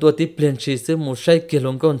chọn tua tiếp lên chỉ sử một sai kia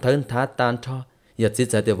lòng con thân thả tan cho giờ chỉ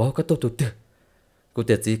giải để vào các tổ tụt cô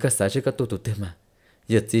tiền chỉ các sai các tổ tụt mà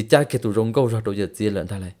giờ chỉ cha kia tụt rong câu rồi rồi giờ chỉ lợn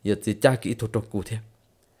thà lại giờ chỉ cha kỹ thuật cụ thêm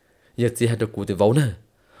giờ chỉ hai cụ thì vào nè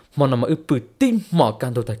mà nằm ở bự tim mỏ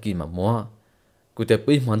can tôi ta kỳ mà mua cụ tiền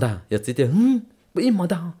bự mỏ ta giờ chỉ tiền bự mỏ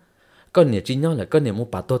ta con này chỉ nhau là con này mua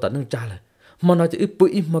bà tôi ta nâng cha là mà nói chỉ bự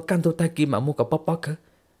mỏ can tôi ta kỳ mà mua cả bắp cơ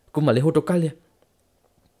cũng mà lấy hỗ trợ cái liền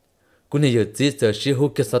cô này giờ chỉ giờ sử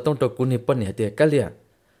dụng cái sản phẩm đó cô này bán này thì cái liền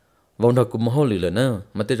vòng đó cũng không lười nữa nè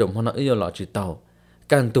mà tới rồi họ nói yêu lọ chỉ tàu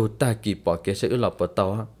càng tu ta kỳ bỏ cái sự lọ bỏ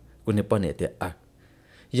tàu á cô này bán này thì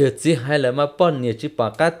giờ chỉ hay là mà bán này chỉ bỏ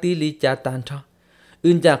cái tí lý cha tan cho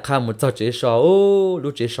cha khá một sao chế sò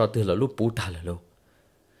lúc chế sò thì là lúc bù ta là luôn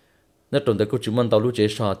nó trộn tới cô chỉ mong tàu lúc chế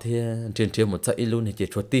sò thì trên một sao ít luôn này chỉ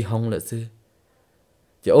cho tí hông là sư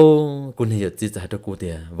chị cô này giờ chỉ giải cho cô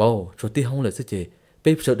thì vào cho tí hông là sư chị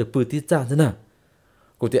bếp sợ được bự tí ra thế nào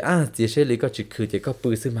cô thì chỉ sẽ lấy cái chỉ khử chỉ có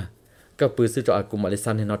bự sư mà có bự sư cho cô mà lấy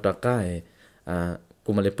san thì nó trả cái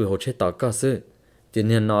cô mà lấy bự hồ chế tỏ có sư chỉ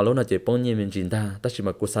nên nó lúc nào chỉ bao nhiêu mình chỉ ta chỉ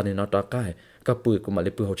mà cô san thì nó trả cái có bự cô mà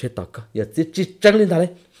lấy bự hồ chế tỏ có giờ chỉ trăng lên ta đấy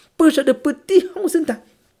bự sợ được bự tí không xin ta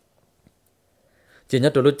chỉ nhớ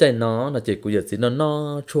tôi lúc chạy nó là chỉ cô giờ chỉ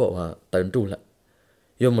nó chua và tấn trụ lại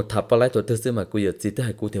yêu một tháp lại tôi sư mà cô giờ chỉ tới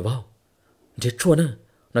hai cô thì vào chỉ chua nữa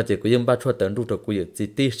nó chỉ có những ba chua tấn rút được cô chỉ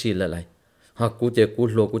tí xì lại hoặc cô chỉ cô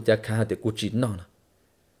lô cô chỉ khá thì cô chỉ nó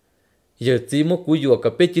giờ chỉ một cô vừa cả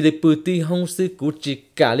bé chỉ để bự tí không sư cô chỉ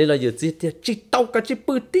cả lên là giờ chỉ tao cả chỉ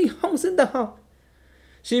bự tí không xin đâu ha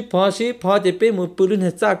chỉ phò thì bé một bự lên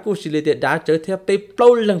hết ra cô chỉ để đá trở theo bé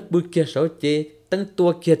bao lần bự kia sáu chế tăng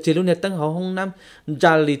tua kia chỉ lúc này tăng họ không năm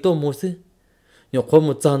ra lì tô một sư nhọc không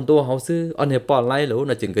một trăm tua họ sư anh hẹp bỏ lại rồi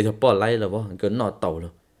là chừng cái bỏ lại là bao cái nọ tàu rồi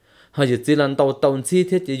họ chỉ làm tàu chi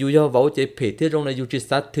thế chỉ dù vauv chỉ phê thế trong này dù chỉ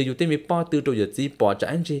sát thì dù tên mi bỏ từ rồi giờ chỉ bỏ trả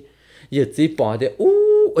anh chi giờ chỉ bỏ thì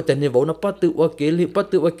ở trên này vauv nó bỏ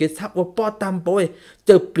từ ở cái sắp ở bỏ tam bôi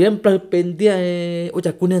chờ biến bên đi ở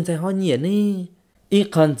trên cuốn này họ nhỉ nè ít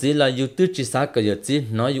con chỉ là dù từ chỉ sát cái giờ chỉ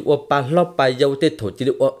nói dù ở ba lót ba dâu thế thôi chỉ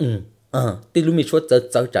được thì lúc mi số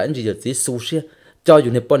chờ trả anh chi giờ chỉ xu xe cho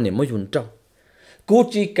dù này bỏ này mới dùng trong cú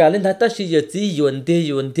chỉ cả lên thái ta chỉ giờ chỉ yuan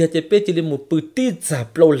tia chỉ biết chỉ lên một bự tí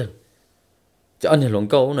sạp lâu lần cho anh này lòng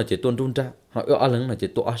câu là chỉ tuôn tuôn ra họ ở lần là chỉ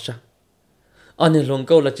tuôn asa anh này lòng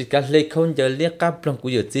câu là chỉ cả lấy không giờ lấy cáp lòng của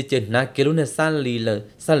giờ chỉ trên na kia lúc này san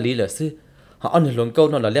lì là sư họ anh này lòng câu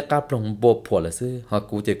nó là lấy cáp lòng bộ phò là sư họ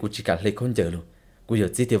cú chỉ cả lấy không giờ luôn cú giờ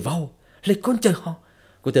chỉ thì vào lấy không giờ họ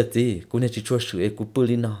cú giờ chỉ cú này chỉ chua sữa cú bự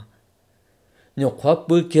lên nó nhọc hóa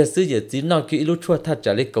bự kia sư giờ chỉ nó kỹ lúc chua thắt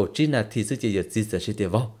trả lấy cầu chi là thì sư giờ chỉ sẽ thì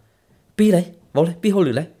vào pi lấy vào lấy pi hô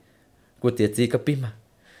lử lấy cú giờ chỉ cái pi mà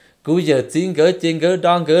cú giờ trên gỡ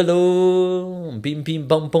đong gỡ luôn pim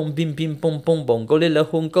bong bong có lên là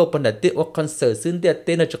hung câu phần đại tiết hoặc concert xứng đẹp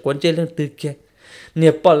tên là trực quan trên lưng từ kia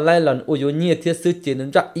nè bỏ lại lần ôi yo nhia thiết sư chỉ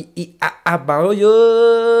nên ra bảo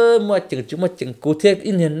yo mà chừng cú thiết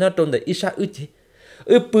in hiện nó trong đấy ít sao ít chứ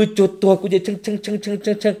bự chuột tua cú giờ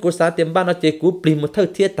chăng cú xả tiền ban nó chơi cú plim một thơ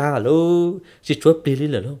thiết ta luôn chỉ chúa plim đi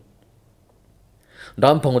luôn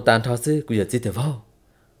đón phong tàn thọ sư cú giờ chỉ thể vào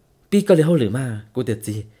pi có lẽ hậu lử mà cô tiệt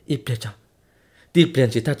gì ít plei cho ti plei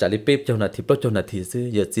chỉ ta trả lời pep cho là thì pro cho là thì sư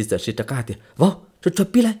giờ chỉ sẽ chỉ ta cá thì vào cho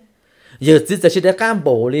pi lại giờ chỉ sẽ chỉ ta cá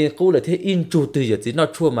bổ lên cô là thế in chủ từ giờ chỉ nó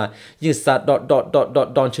chua mà như sa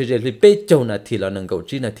đòn chơi lấy pep cho là thì là nâng cầu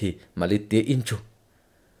chỉ là thì mà lấy tiếng in chủ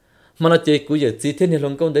mà nó chơi cô giờ chỉ thế này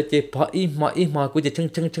lòng công để chơi bỏ mà cô chơi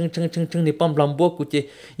chăng này bom lòng búa cô chơi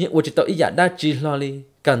nhưng ô chỉ tao ý giả đa chỉ lo đi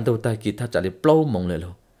càng đầu tay kỳ ta trả lời plau mong lại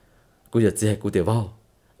luôn cô giờ chỉ cô tiệt vào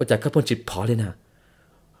ô chả các phong chỉ bỏ lên à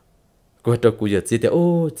cô cho cô giờ chỉ để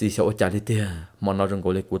ô chỉ sợ ô chả đi tiền mà nó rằng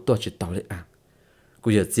cô lấy cô tôi chỉ tàu lấy à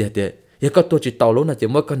cô giờ chỉ để giờ có tôi chỉ tàu lúc nào chỉ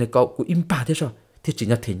mỗi con này có cô im ba thế rồi thì chỉ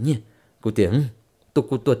là thế nhỉ cô tiền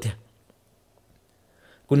tôi tiền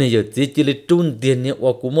cô này giờ chỉ lấy trun tiền nhỉ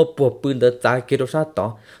ô cô mua bộ pin để trái kia đâu sao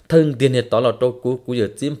tỏ thân tiền này tỏ là đâu cô giờ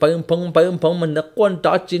chỉ phong mình đã quan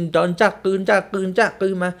trọng trên đòn chắc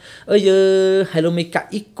cứ mà ơi giờ hay là mấy cả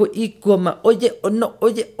ít cô mà ôi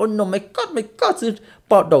no my god sư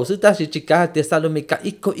bỏ đầu sư ta chỉ cả tiền sao là mấy cả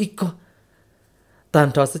ít cô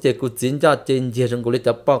tàn thọ sư chỉ cô chính cho trên giờ trong cô lấy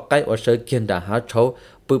cho bỏ cái ở sở kiên đã há cháu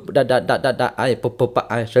bự đã ai bự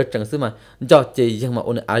ai sở chẳng sư mà cho chỉ nhưng mà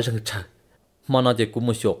ôn ai rằng trời mà nó chỉ cũng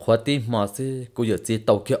một số khóa tim mà sư cô giờ chỉ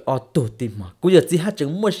tàu kia ở tổ tim mà cô giờ chỉ hát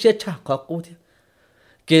chừng một xe trả khó cô thế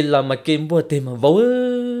kia là mà kia mua tiền mà vấu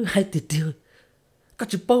hay tiền tiêu các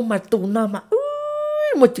chú bao mà tụ nào mà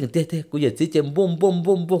một chừng thế cô giờ chỉ chém bom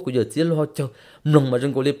cô giờ chỉ lo cho nông mà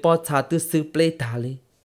rừng cô lấy bao thà từ sư play ta đi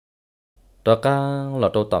đó cả là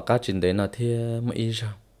đâu tỏ cả chuyện đấy là thế mà ý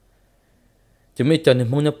sao chứ mấy cho nên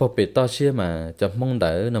mong nhớ bảo vệ to xe mà cho mong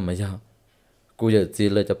đỡ nào mà sao cô giờ chỉ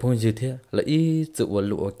là cho phong như thế là ý tự uốn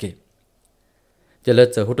lụa kịp giờ là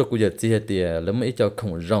giờ hút được cô giờ chỉ thì là mấy cho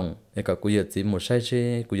khổng rồng thì cả cô giờ chỉ một sai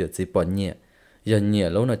xe cô giờ chỉ bỏ nhẹ giờ nhẹ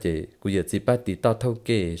lâu nào chỉ cô giờ chỉ ba tí tao thâu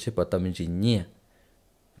kê sẽ bỏ tao mình chỉ nhẹ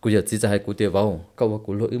cô giờ chỉ hai cô tiền vào câu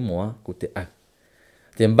cô lỗi múa cô tiền ăn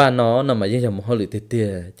tiền ba nó nằm mà dân dòng một hơi lưỡi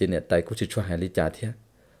tiền chỉ nè tay cô chỉ cho hai ly trà thế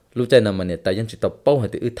lúc chạy nằm mà nè tay dân chỉ tập bao hai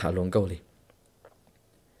từ thả luôn câu đi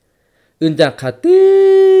giặc khát tí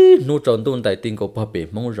nô tròn tuôn tại tiền của bà bể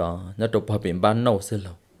mong rõ nó trộn bà bể ban nâu xưa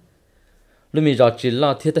lâu lúc mình rõ chỉ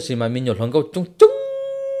lo thiết ta chỉ mà mình nhổ lòng câu chung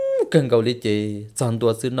cần câu lý chế chọn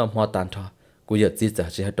tua xứ nằm hoa tàn thọ cô giờ chỉ giả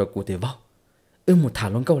chỉ hai trò cô tiền vào một thả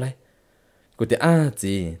lòng câu này cô tiền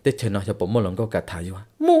gì tết chơi nó cho bộ một lòng câu cả thả vô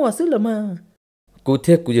mua xứ là mà cô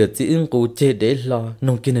thiết cô giờ chỉ cô chế để lo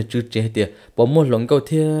nông kia là chưa chế tiền bộ một lòng câu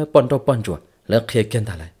thiết bọn đâu bọn chuột lỡ kia kiên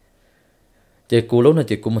thả lại chỉ cô lúc này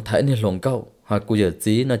chỉ cô một thải này lòng câu hoặc cô giờ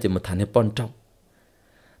chỉ nó chỉ một thải này bọn trong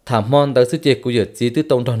thảm mòn tới sự chỉ cô giờ chỉ từ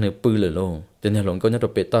tông tròn này bựเลยluôn cho nên lòng câu nhớ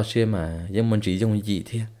được bể to xe mà nhưng mình chỉ dùng gì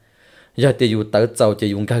thế giờ chỉ dùng tới giàu chỉ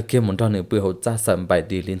dùng cái kia một tròn này bự hậu ra sầm bài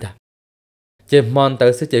đi lên ta chỉ mòn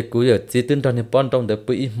tới sự chỉ cô giờ chỉ từ tròn này bọn trong để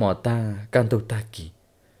bự mỏ ta can tu ta kỳ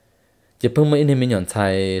chỉ phong mấy này mình nhận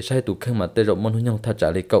sai sai tụ khang mà tới rồi món nhau thật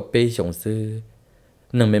trả lời cậu bê sống sư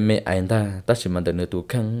nâng mẹ anh ta chỉ mà tới nửa tụ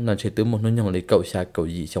khang nó chỉ từ một nhau lấy cậu xa cậu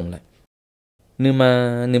gì sống lại nhưng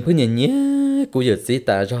mà niềm phơi nhẹ cô giờ chỉ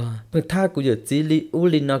ta rồi phơi tha cô giờ chỉ li u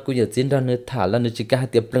li nó cô giờ chỉ ra nửa thả là nửa chỉ cả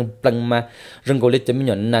tiệp plăng mà rừng cô lấy cho mình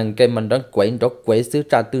nhận nàng cái mình đó quẩy xứ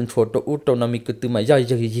trà tương chuột đó út đâu nó mình cứ từ mà dây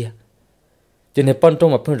gì cho nên bọn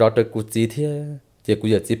trong mà phơi rõ được cô chỉ thế chỉ cô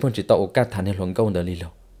giờ chỉ phơi chỉ tạo cả thằng này luận câu đó li lâu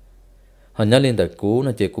họ nhớ lên đời cũ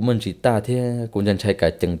nó chỉ của mình chỉ ta thế cũng nhận sai cả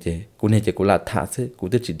chừng chỉ cũng này chỉ của là thả chứ cũng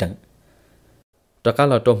tức chỉ đắng tất cả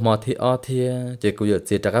là trộm mò thì thì chỉ của giờ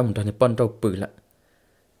chỉ tất cả một thằng này bọn đâu bự lại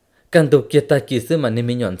càng tụ kia ta kỳ xưa mà nên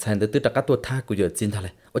mình nhận sai từ tất cảตัวthả của giờ xin thôi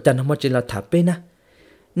ở chân nó mới chỉ là thả pe na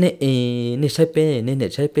nè sai pe nè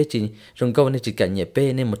sai pe chỉ trong câu này chỉ cả nhẹ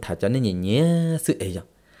pe nên một thả cho nên nhẹ sự ấy rồi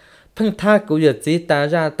phăng tha của giờ chỉ ta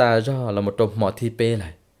ra là một trong mọi thi bê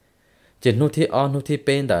lại chỉ nô thi on nô thi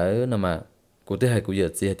bê đã nè mà của thứ hai của giờ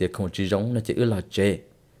chỉ thì không chỉ giống là chỉ là chế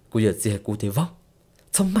của giờ chỉ của thì vong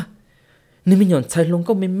xong mà nên mình nhọn sai luôn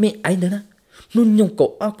có mẹ ấy nữa nè luôn nhung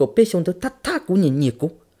cổ cổ bê xong tới thắt thắt của nhỉ của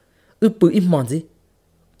bự im mòn gì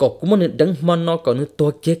cổ cũng muốn đằng mòn nó còn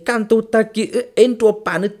tua kia can tu ta kia en tua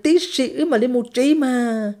bà tí sĩ mà lên một trí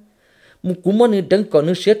mà một cũng muốn đằng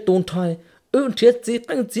còn sẽ tuôn thôi thiệt gì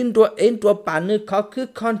tăng chín tua en tua bà khó cứ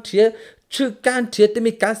con thiệt chứ can thiệt thì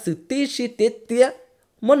mình cá sự tí sĩ tiết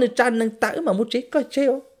muốn tràn năng tạo mà một trí có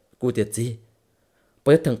treo cụ thiệt gì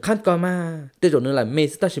bởi thằng khăn coi mà tới rồi nữa là mê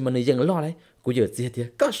ta chỉ mà người dân lo đấy cụ giờ gì thì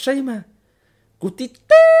có say mà cụ tí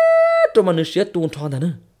té rồi mà người sẽ tuôn thôi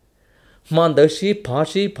nữa mòn đỡ xí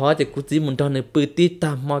phá thì cụ chỉ muốn cho người bự tí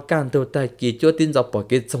ta mà can đầu ta chỉ cho tin dọc bỏ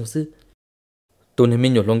cái trong sư tụi này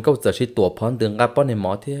mình nhổ lông câu giờ xí tổ phán đường ngáp bọn này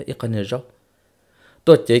mỏ thế ít con này rau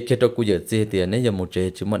tôi chế kia cho cụ giờ gì thì nếu giờ một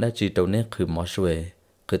chế chỉ muốn đã chỉ đầu nên khử mỏ xuề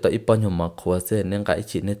khử tao ít bao nhiêu mỏ khóa xe nên cái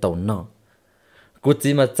chỉ nên tàu nọ cụ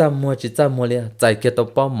chỉ mà chỉ mua liền chạy kia tao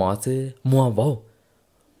bao mỏ chứ mua vào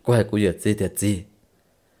cô hay cụ giờ gì thì gì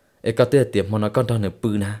ấy có tiền tiệm mà nó con thằng này bự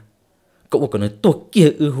nè cậu còn nói tôi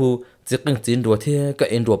kia hù chỉ cần chiến đùa thế cái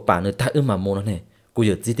em đùa bà nữa ta mà mua nó này cụ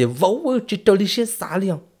giờ gì thì vấu chỉ cho đi xe xả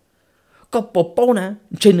liền có bỏ bao nè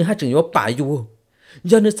trên nữa hai chừng yếu bà dù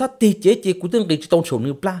giờ nữa sát tì chế cụ tương chỉ tông sổ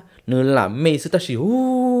nữa pla nữa là mê sự ta xỉu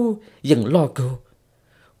dừng lo cơ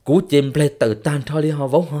cụ chém plei tự tan thôi đi họ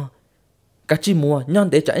vấu ha cả chi mua nhon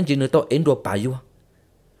để cho anh chị nữa tôi em đùa bà dù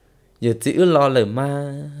giờ chỉ lo lời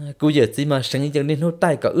mà cụ giờ chỉ mà sáng giờ nên hốt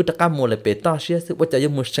tay cả ước ta mua lại bể to xía sự bắt chạy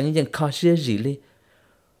một sáng giờ khó xía gì đi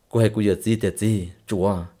cô hay cụ giờ chỉ để gì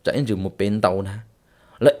chúa cho anh dùng một bên tàu nè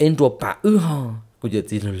là em đùa bà ha cụ giờ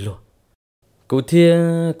chỉ là lo cụ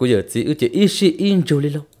thiên cụ giờ chỉ chỉ ít xí in rồi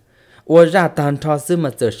luôn ủa ra tàn thọ xứ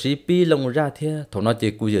mà giờ xí pi lông ra thế thằng nó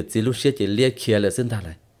chỉ cụ giờ chỉ lúc xía chỉ lia kia là xin ta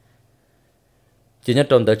lại chỉ nhớ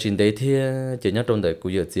trong đời chuyện đấy thì chỉ nhớ trong đời cụ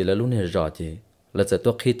giờ chỉ là lúc này rõ chỉ là giờ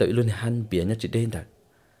tôi khi tới luôn han biển nhá chỉ đến đấy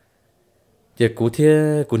giờ cụ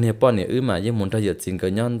thế cụ này bọn này mà nhưng muốn ra giờ chính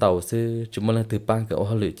cái nhon tàu sư chúng mình là từ ban cái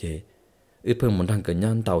ô lưỡi chế phương muốn thằng cái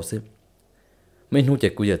nhon tàu sư mình không chỉ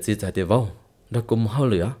cụ giờ chỉ giải thì vào nó cũng hao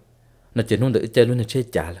lửa nó chỉ không được chơi luôn là chơi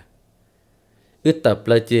trả là tập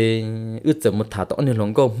là chơi giờ một thả tao nên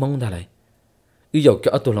lòng câu mong ra lại dầu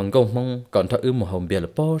cái tôi lòng câu mong còn thôi một hồng bia là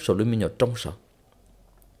bao số luôn mình nhỏ trong sợ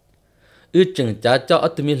chừng trả cho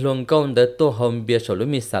tụi mình luôn công để tôi hồng bia số lúc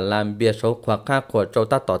mình xả làm bia số khoa khác của châu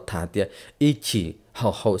ta tỏ thả tiền chỉ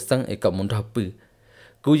hậu sang ấy cộng một đào bự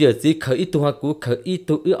cú giờ gì khởi ít tu cú khởi ít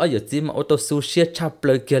tu ở giờ gì mà ô tô sushi chắp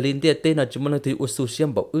lời kia lên tiền tên là chúng mình thấy ô sushi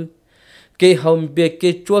bảo cái hồng bia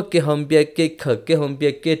cái chua cái hồng bia cái khởi cái hồng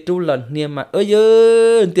bia cái chú lần niệm mà ơi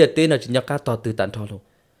tiền tên là chỉ nhắc cá tỏ từ tàn thọ luôn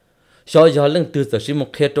sau giờ lần từ giờ chỉ một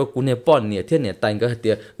khi cho cú này bọn này thế này tay cái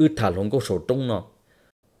tiền thả lỏng câu sổ trung nó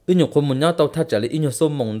nhục không muốn nhau tao thắt trả lại nhục số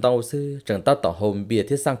mông tao sư chẳng ta tỏ hồn bia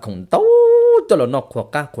thế sang khổng tao cho là nó khoa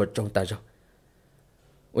cá của trong ta rồi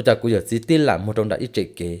ôi cha cụ giờ chỉ tin làm một trong đã ít trẻ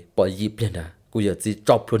kế bỏ dịp liền à cụ giờ chỉ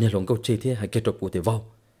chọc luôn những lòng câu chơi thế hay kết cho cụ thể vào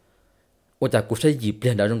ôi cha cụ sẽ dịp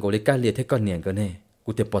liền đã trong cổ lấy cá liệt thế con nhện cái này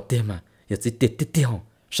cụ thể bỏ tiền mà giờ chỉ tiệt tiêu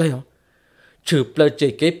sai không chụp lời trẻ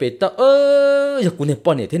kế bé ta giờ cụ này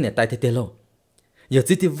bỏ nhện thế này tay thế tiền luôn giờ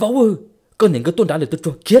chỉ thì vào con nhện cái tôn đã được tôi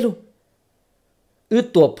cho kia luôn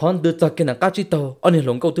tuổi phán đưa cho cái nào cá chỉ tàu anh ấy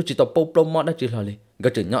lồng câu tôi chỉ tàu bao bao mót đã chỉ là gì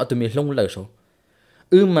cái chuyện nhỏ tôi mình lông lời số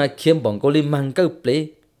mà khiêm bọn cô đi mang cái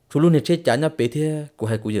plei chú luôn này chơi chả nhau bé thế cô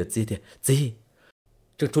hay cô giờ gì thế gì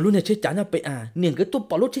chú luôn này chơi chả nhau bé niềng cái tôi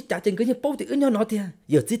bỏ lốt chơi chả trên cái như bao thì nhau nó thì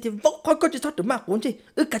giờ gì thì vỗ khỏi coi chỉ thoát được mà cuốn chứ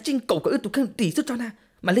cả trên cầu cái tụi khăn tỷ số cho na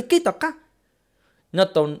mà lấy cái tao cá nhớ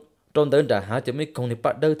trong đơn đã hả cho mấy con này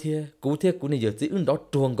bắt đâu thì cú này giờ gì đó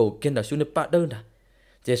truồng cầu kiên đã xuống này bắt đâu đã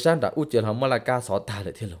chế sang đã u chuyện họ mà là ca sọ ta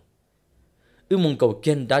lại thế luôn mong cầu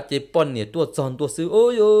kiên đã chế bọn này tua tròn tua sư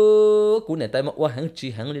ôi ôi cú này tay mà qua hàng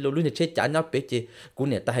chỉ hàng đi lâu luôn này chế trả nhau bé chế cú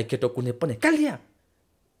này ta hay kêu cho cú này bọn này cắt liền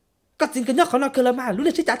cắt chính cái nhóc khó nó cơ là mà luôn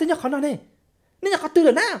này chế trả tới nhóc khó nó này nên nhóc khó tư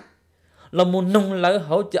rồi na là một nông lỡ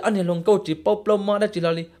hậu chỉ anh này lòng câu chỉ bao bao mà đã chỉ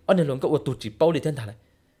là đi anh này lòng câu tụt chỉ bao đi thiên thà lại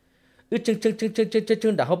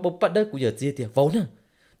chân đã họ bao bắt đấy cú giờ gì thì vốn nữa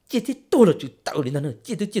chỉ thì tôi là chữ tạo đến nữa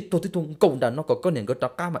chỉ tôi cộng đàn nó có con này có trò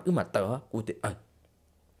cá mà mà tờ cụ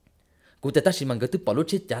thể ta chỉ mang cái thứ bỏ lốt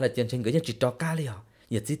chết trả là trên cái chỉ trò cá liền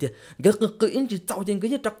giờ chỉ thì cái in chỉ tạo trên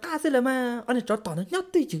cái trò cá thế là mà anh này trò tỏ nó nhát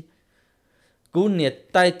tí chứ cụ này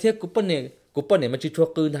tay thế cụ bọn này mà chỉ cho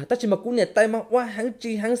cừ ta chỉ mà cụ này tay mà qua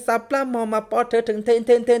hàng sạp la mà bỏ thế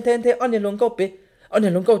thên anh này luôn câu bé anh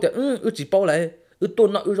này luôn câu thì chỉ bao lại tôi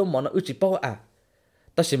nó rong mỏ nó chỉ bao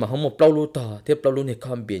ta chỉ mà không một lâu luôn tờ thì lâu luôn này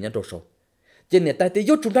con biển nhá đồ số trên này ta thì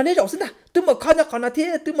vô chúng ta đấy rõ xin ta tôi mà con nào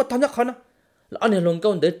thế tôi mà thằng con nào là anh này lòng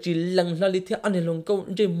câu để chỉ lần là đi theo anh này lòng câu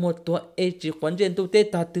trên một tuổi e chỉ quán trên tôi tê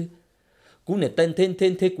ta tư cú này tên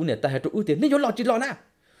thế cú này ta hay tôi ưu tiên nên vô lọ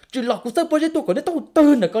chỉ lọ cú sơ bao nhiêu tôi còn đấy tôi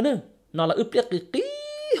tư này con nữa nó là ướp biết cái tí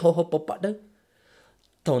hồ bọt đâu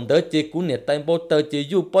thằng đó chỉ cú này tay bao tờ chỉ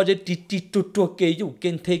dù bao nhiêu chỉ chua kê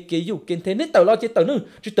dù kên thế nên tàu lo chỉ tàu nữa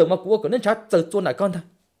chỉ tàu mà cú còn nên chả tàu chua này con ta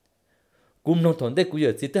cú nông thằng đấy cú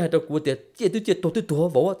giờ chỉ tới hai đâu cú tiền chỉ tôi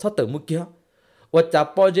vỗ sao tàu mua kia và chả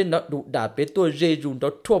bao nhiêu nó đủ đà bé tôi dễ dùng đó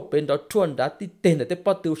thua bên đó chuồn đã tí tên là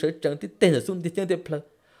bao tiêu sấy trắng tí tên là xung tí chân tí plơ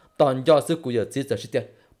toàn do sư cú giờ chỉ giờ chỉ tiền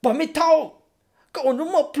bỏ mi thâu cậu nó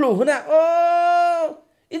một plù nè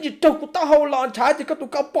in chỉ trâu của tao hầu lòn trái thì có tụi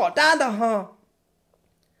cậu bỏ ra đó hả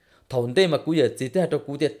thằng đây mà cú giờ chỉ tới hai đâu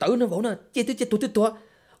cú tiền tới nó vỗ nè chỉ tôi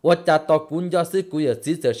và chả tao cú do sư cú giờ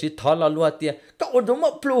chỉ giờ chỉ thò là lúa tiền cậu nó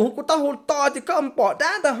một plù của tao hầu to thì có bỏ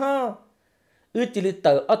ra đó hả chỉ là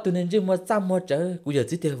tờ ở từ nên chỉ mua xăm mua trời cú giờ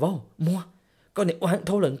chỉ tiền vào mua con này oan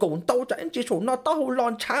thâu lần cậu tao chạy chỉ số nó tao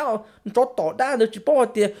lon cháo cho tỏ ra được chỉ bao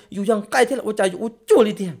tiền dù rằng cái thế là ôi trời ôi chua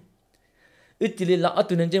đi tiền chỉ là ở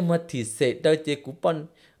từ nên chỉ mua thì sẽ đợi chỉ cú pon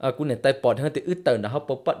cú này tay bọt hơn thì tờ nó học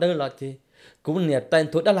bọt đó là chỉ cú này tay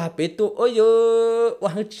thôi đã là bé tôi ôi yo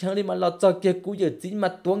oan chẳng đi mà lo cho kia cú giờ chỉ mà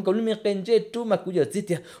tuông cậu liên tên chỉ chú mà cú giờ chỉ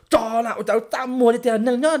tiền cho là ôi trời tao mua đi tiền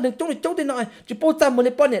nâng nhá nâng chống thì nói chỉ bao trăm mua đi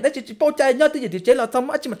pon này đấy chỉ bao trái nhá thì chỉ là xong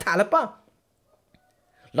mà chỉ mà thả là bao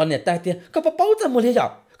lần này tay tiền có bao giờ mua đi rồi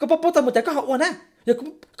có bao giờ mua trái có hậu nè giờ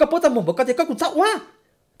có bao giờ mua có thể có cũng sợ quá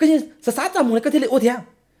cái gì sát ra mua cái thế lại ô thiệt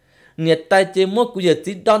nhiệt tay chế mua cú giờ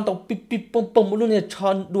chỉ đòn tông pip pong luôn này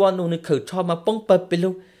tròn đuôi luôn này khởi cho mà pong bậpไป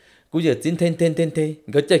luôn cú giờ chỉ thêm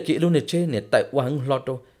cái chạy kỹ luôn này chế nhiệt tay quăng lọt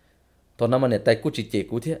đâu thằng nào mà nhiệt tay cú chỉ chế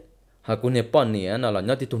cú thế hà cú nhiệt bọn nhiệt nào là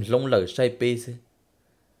nhớ thì thùng lông lở say pe xí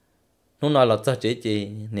lúc nào là cho chế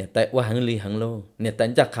nhiệt tay quăng li hàng lô nhiệt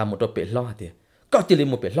tay chắc khám một đôi bể lo thì có chỉ là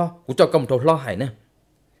một bể lo cú cho cầm đầu lo hải nè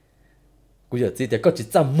cú giờ chỉ thì có chỉ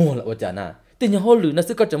chăm mua là ở chả nà tiền nhà họ lử nó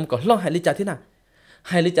sẽ có chấm có lo hải li chả thế nào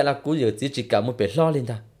hay lý chả là cú giờ chỉ cả một bể lo lên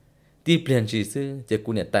ta đi liền chỉ sư chỉ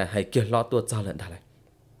cú này tại hay kia lo tua cho lần ta lại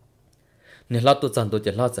này lo tua cho tôi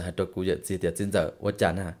chỉ lo sẽ hay cho cú giờ chỉ thì chính giờ ở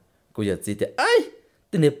chả nà cú giờ chỉ thì ấy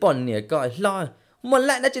từ này bọn này coi lo một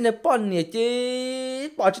lại nó chỉ này bọn này chứ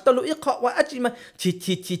bỏ chỉ tao lỗi khó quá chỉ mà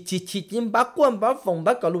chỉ nhưng bác quan bác phòng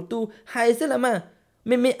bác cả lũ tu hay sẽ là mà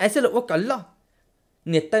mẹ ấy sẽ là có cả lo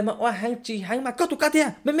nhiệt tay mà oa hàng chỉ hàng mà có tụ cá thế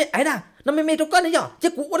mẹ ấy đã nó mẹ tụ cá này nhở chứ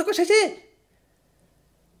cú có sai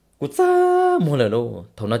cú xa mua lại đâu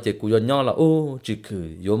thằng nó chỉ cú giờ nho là ô chỉ khử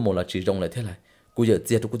vô một là chỉ rong lại thế này cú giờ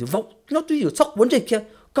chia tụ cú thì vóc nó tuy hiểu sốc vấn đề kia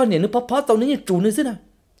con này nó phá tao nó như chủ nữa thế nào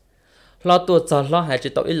lo tua cho lo hai chỉ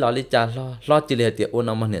tao ít lo đi trả lo chỉ là tiệt ôn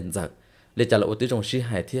nó mà nhận giặc để trả là ô tí trong xí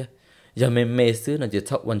hai thế giờ mẹ xứ là chỉ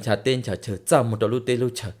thọวันtrà tên chờ chăm một đầu lưu tê lưu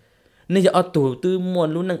chờ nên giờ ở tù tư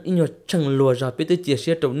muôn lưu năng in nhột chẳng lùa ra biết tới chia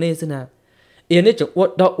sẻ trâu nê thế nào yên đấy chẳng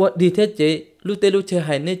uất đi thế chế lưu tê lưu chờ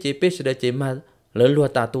hai nê chế biết sẽ chế mà lớn lùa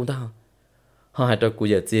ta tu tao họ hai tao cú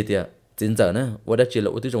giờ gì thì chính giờ nữa uất đã chỉ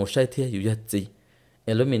là ô tí trong sai thế dù gì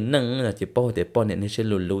em lúc mình nâng là chỉ bao để bao nên sẽ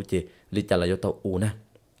lù chế lý trả là do tao u nè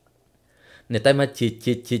nè tay mà chỉ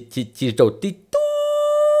đầu tí tu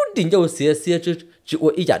đỉnh dầu xía chứ chỉ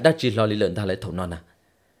uất ý giả đã chỉ lo lý lợn ta lại thầu non à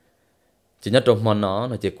chỉ nhớ trong món nó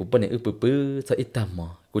là chỉ cú bận này bự sao ít tầm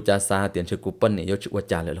mò cú cha xa tiền chơi cú bận này do chịu qua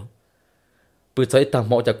trả lại luôn bự sao ít tầm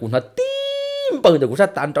mò cha cú nó tím bự rồi cú sa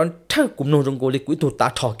tàn tròn thơ cú nôn trong cú lấy cú tụt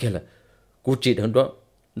tá thò kia là cú chỉ hơn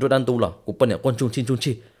đó đan tu là cú bận này con chung chi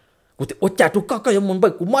cú thì ôi cha tu có cái món bự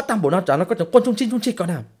cú mất tam bộ nó trả nó có con chung chi con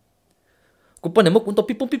nào cú bận này mất cú to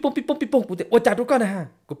pipong cú thì ôi cha tu có nè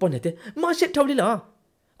cú bận này thế mò sẽ thâu đi lỡ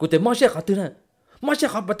cú thì mò sẽ khó từ nè mò sẽ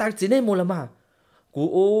khó bắt tay chỉ nên mua là mà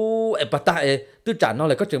cú em bắt tay tôi trả nó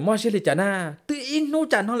lại có chừng mò xe lại trả na tôi in nó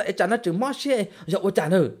trả nó lại trả nó chừng mò xe giờ ô trả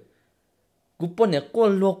nữa cú bọn này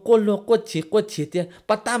cô chỉ tiền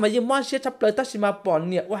bắt tay mà như mò xe sắp tới ta chỉ mà bọn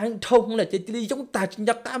này ô hàng thông là chỉ đi giống ta chỉ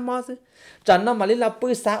nhắc ta mò chứ trả nó mà lấy là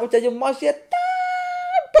bơi xa ô trả như mò xe ta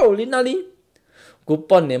bầu lên nào đi cú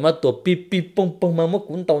bọn này mà tổ pong mà mất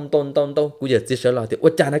cũng tông cú giờ chỉ sợ là thì ô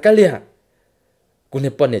trả nó cái liền cú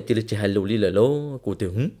này bọn này chỉ hay lù đi lại lố cú thì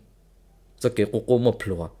giờ cái cô một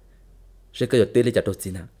plua sẽ cái giờ tê lên chặt đồ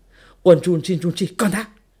gì nào quan chun chi con ta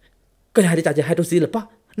cái hai đi chặt hai đồ gì là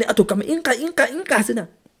bao nè ở tụ cầm in cả xin nào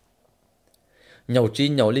nhậu chi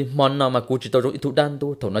nhậu li món nào mà cô chỉ tao rồi thụ đan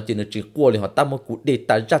tu thầu nó chỉ là chỉ qua liền họ ta một cụ để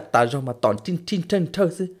ta ra mà toàn tin thơ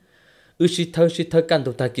chứ si thơ can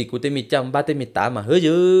tụ ta kỳ cụ tê mi chăm ba tê mi tá mà hơi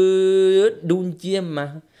dữ đun chiêm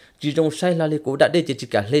mà chỉ trong say là li cụ đã để chỉ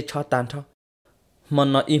cả lê cho tan thôi mà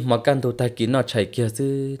nó im mà can đồ tai kỹ nó chạy kia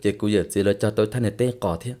chứ chỉ cú giờ chỉ là cho tôi thay này tên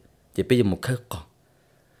cỏ thế chỉ bây giờ một khơi cỏ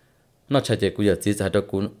nó chạy chỉ cú giờ chỉ ra đó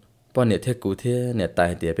cú bao nhiêu thế cú thế nè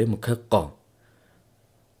tài để bây một khơi cỏ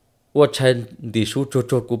ว่าใช้ดีสู้โ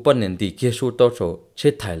จกูปั้นเนี่ยดีเกี่ยสู้ต่อโจเช็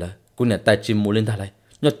ดถ่ายละกูเนี่ยตายจิมมูเล่นท่าไร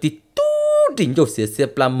ยอดตีตู้ดิ่งโยเสีย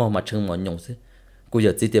ปลาหมอมาเชิงหมอนยงซิกูอย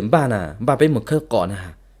ากจีเตียมบ้าน่ะบ้าไปหมดเครื่องก่อนนะฮ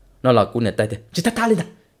ะนั่นแหละกูเนี่ยตายเดียจีท่าเลยนะ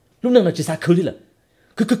ลูกนั่งน่ะจีสาคือเลยล่ะ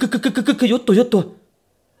คือยุตัว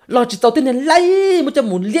รอจีเต่าเต้นเนี่ยไล่มันจะห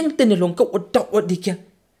มุนเลี้ยงเต้นเนี่ยลงก็อดดอกอดดีเกี่ย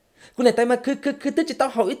กูเนี่ยตายมาคือตัวจีเต่า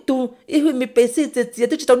เขาอีตัวอีหุ่นมีเปซี่เจีย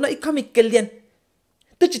ตัวจีเต่าน่ะอีข้ามีเกลียน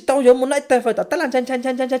tôi chỉ tao giống một nãy ta phải ta làm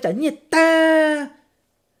chăn nhiệt ta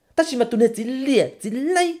chỉ mà tụi này chỉ lìa chỉ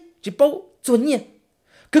lấy chỉ bao chuẩn nhiệt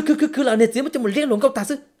cứ là này chỉ mà cho một liếng lồng câu ta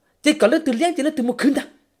chứ chỉ có lên từ liếng chỉ lên từ một khứ ta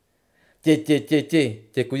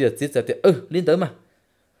chị cũng giờ chỉ giờ thì lên tới mà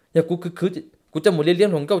giờ cũng cũng cho một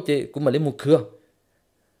liếng lồng câu chị cũng mà lên một khứ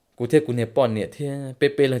cụ thể cụ này bọn này thì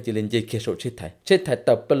pp là chỉ lên dây kia sổ chết thải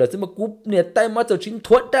tập bây giờ mà cụ này tay mà giờ chính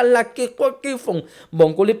thuật ra là cái phòng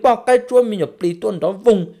mong cụ lấy bao cái chuột mình nhập plei tuần đó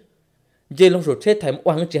vùng dây lông sổ chết thải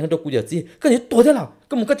oang chỉ hàng đầu cụ giờ gì cái gì tối thế nào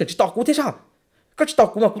cái một cái chỉ tao cụ thế sao cái chỉ tao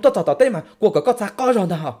cụ mà cụ tao tay mà cụ có sao coi rồi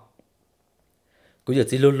nào cụ giờ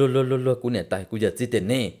gì lô cụ này tay cụ giờ gì tiền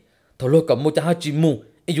nè thầu lô cầm mua cho hai chị mù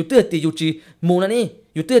yêu tươi thì yêu chị mù nè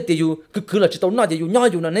yêu tươi thì yêu cứ là chỉ tao nói thì yêu nhoi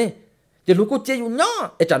yêu nè giờ lúc cô chơi dùng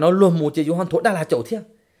nhỏ, ai chả nó luôn mua chơi dùng hoàn thốt đã là chậu thiệt.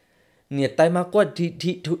 Nè tay mà qua thì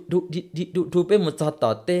thu bên một giọt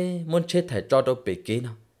tỏi tê muốn chết thải cho đâu bể kế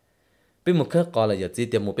nào. Bên một khớp cò là giờ gì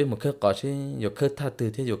tiền một bên một khớp cò chứ, giờ khớp tha từ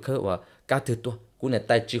thế giờ khớp và cá từ tua, cú này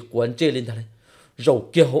tay chỉ quấn chơi lên thôi. Rồi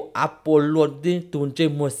kia hộ Apple luôn đi tuôn chơi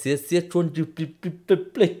mua xía chuôn đi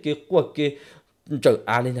plek kia qua kia chờ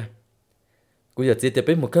lên nè. Cú giờ gì tiền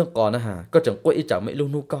bên một khớp cò nữa hả? Có chẳng quay chả mấy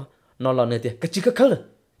luôn nu co, nó lo này tiền cái chi khớp rồi.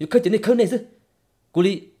 Yêu khơi tiền này khơi này chứ, cô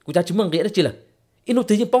li, cô cha chúng mừng ghé đó chỉ là, in lúc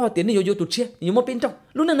tiền bao tiền này yêu tụt chia, nhiều món bên trong,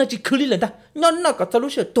 lúc nào nó chỉ khơi lên ta, nhon nó có sao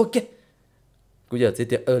lúc sửa tôi kia, cô giờ chỉ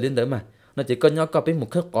tiền lên đấy mà, nó chỉ có nhau có bên một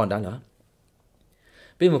khớp còn đã lỡ,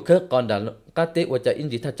 bên một khớp còn đã, các tế của cha in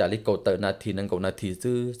gì thay trả lý cầu tờ na thì năng cầu na thì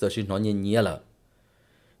chứ, giờ xin nói nhẹ là,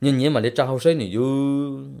 nhẹ mà để cho hậu sinh này yêu,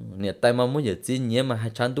 nè tay mà muốn giờ chỉ nhẹ mà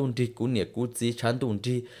hai chán tuôn đi, cú nè cú chỉ chán tuôn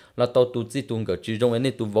đi. Là tao tụt chỉ tuôn cái chỉ trong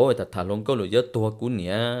này tụt vỗ thì thả lông câu rồi giờ tua cú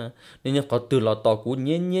nhẹ nên nhớ có từ là tao cú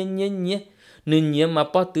nhẹ nên nhẹ mà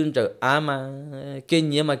bắt từ giờ mà cái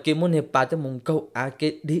nhẹ mà cái muốn hẹp ba cho mông câu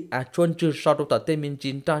cái đi chuan chưa sao đâu ta tên mình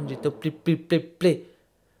chín trang gì tao ple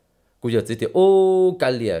cú giờ chỉ thì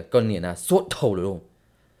cái lìa con nhẹ là sốt thầu rồi luôn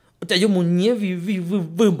tại dùng một nhẹ vì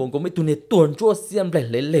bọn có mấy tụi này tuần chua xiêm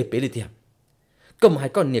lấy bể đi thiệt cầm hai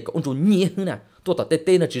con nhẹ có ông chủ nhẹ hơn nè tôi ta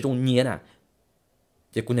tên là chỉ trong nhẹ nè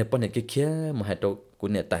chỉ cô này bọn này cái kia mà hai đầu cô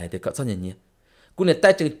này tài thì có sao nhỉ cô này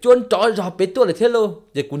tài chừng chuyên trò rò bể tua là thế luôn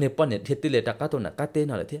chỉ cô này bọn này thiệt tỷ lệ đặt cá tôi là cá tên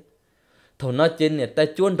nào là thế thầu nó trên này tài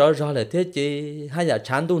chuyên rò là thế chỉ hai giờ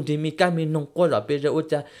chán tuôn thì mi cá mi nông qua rò bể rồi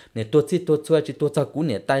cha này tôi xui chỉ tôi cho cô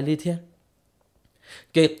này tài đi thế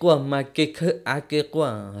cái qua mà cái khơi cái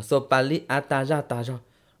qua số pali ta ra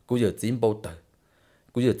cô giờ chín bao tờ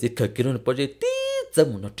cô giờ chỉ khởi cái nó bao giờ tí giờ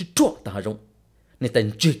một nó tí chuột ta rong này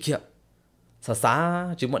tài chưa kia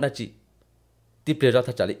xa chỉ muốn là chị tiếp theo ra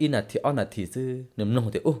thật trả lời in là thì on là thì sư nằm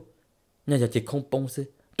nông thì nhà giờ chỉ không bông sư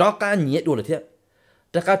đó cá nhẹ đùa là thế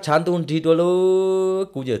đó cá chán tuôn thì đùa lô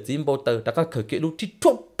cú giờ chín bao tờ đó cá khởi kiện lúc thì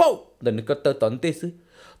chốt bao lần nữa có tờ tòn tê sư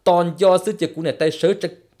tòn do sư chỉ cú này tay sớ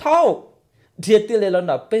chặt thâu thiệt tiêu lên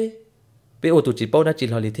là p tụi chỉ bao đã chỉ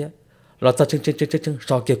lo lý thế lo sao chân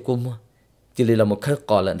so kia cô mua chỉ là một khơi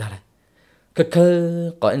cò lợn đây này khơi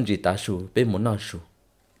có anh gì ta sù p muốn non sù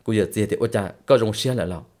cô giờ gì thì cha có rong xe lại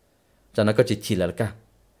lọ cho nó có chỉ là cả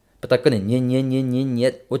bắt ta có này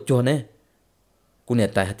nhẹ cho nè cô này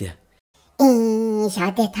tài hả tiệt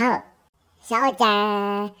sao thế thọ sao cha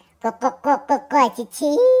có chi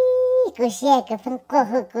cô xe cái phần cô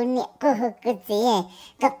nè cô gì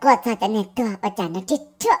cô sao cho nè tôi cha nó chết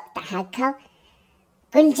ta hả không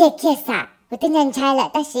cô chơi kia sao cô tin nhân trai lại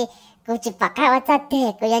ta chỉ cô chỉ bảo cái cha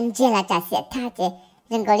thế cô nhân chơi là cha sẽ tha chứ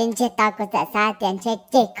nhưng cô lên chơi tao cô sẽ xa tiền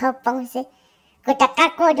chơi không bông chứ cô ta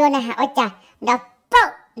cá cô đua này hả cha nó bốc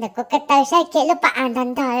là cô cái tay sai kia lúc bạn ăn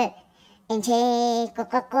thân thôi em chơi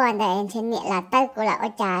cô này em chơi nhẹ là tay cô là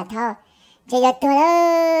cha thôi chơi cho tôi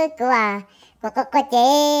đó cô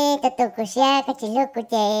chơi tôi cô xe cái chị lúc cô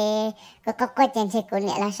chơi cô chơi cô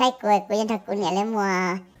nhẹ là sai cô yên thật cô nhẹ lên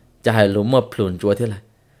mùa chả lúc mà phun chúa thế này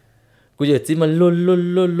cô giờ chỉ mà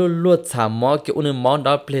luôn xả mỏ kiểu như món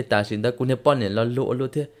đó plei ta xin ta cô này bọn này lo luôn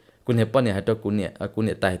thế cô này bọn này hay cho cô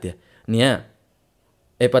này tài thế nè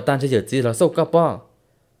em bắt tan sẽ giờ chỉ là sâu cấp bao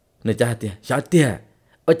này cha tiền sao tiền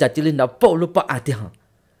và chả chỉ lên đó bộ lúc bỏ tiền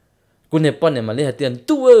cô này bọn này mà lấy tiền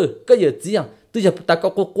tu ơ cái giờ gì à tôi giờ ta có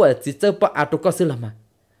cô chỉ chơi bỏ tôi có xưa làm mà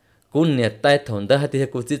cô này tay thốn đó thì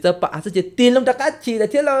cô chỉ chơi bỏ sẽ chỉ tiền lắm đã cá chỉ là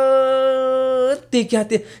thế là tiền kia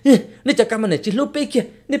tiền nếu chả cái mà này chỉ lúc bé kia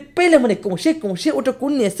nếu bé là mà này cùng xe ô tô cô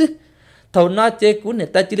này xứ thầu nó chơi cô này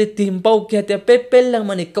ta chỉ lấy tiền bao kia thì bé là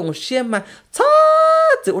mà này cùng xe mà chó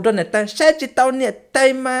chỉ ô tô này ta xe chỉ tao này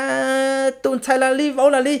tay mà tuôn chạy là đi vỗ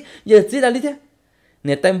là đi giờ gì là đi thế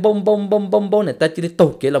nè tay bông nè tay chỉ tàu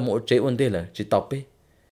kế là một chế ổn định là chỉ tàu bé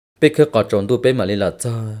cứ có trộn tu bé mà lên là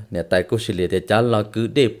cho nè tay cô xử lý để trả là cứ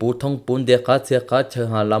để bù thông bún để khó chơi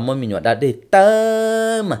hà làm món mình nhọ đã để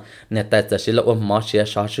tơ mà nè tayจะxử lý ôm mỏ xía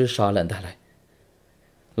xó lần ta lại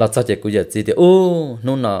là cho chị cô giờ gì thì ô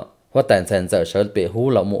nôn nọ hoa tàn sản giờ sợ bị hú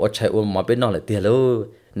là một chạy ôm mỏ bên nọ lại tiền luôn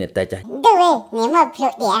nè tay chạy đâu nếu mà phiền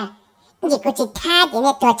địa gì cô chỉ tha thì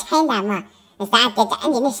nè tôi chạy làm mà sao cái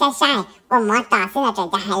anh nhìn sai và mỏ tỏ sẽ là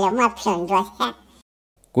chạy hay là mà phiền rồi ha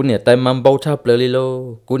cú nè tay mang bao tháp lơ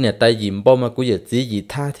lô cú nè tay dìm bao mà cú giờ gì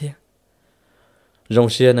tha thế rong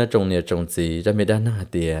xia nó trồng nè trồng gì ra mới đa năng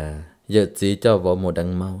tiề giờ gì cho vợ một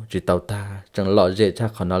đằng mau chỉ tàu ta chẳng lọ dễ cha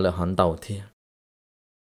còn nó là hòn tàu thế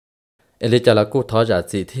em chả là cú thọ giả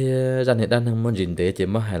gì thế ra nè đa năng muốn nhìn để chỉ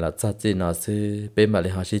mất hay là sao gì nó sư bên mà lại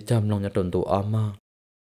họ chỉ chăm lòng nhặt trồng tụ om mà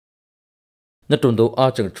nó trồng tụ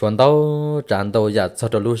om chẳng chuẩn đâu tràn đâu giả sao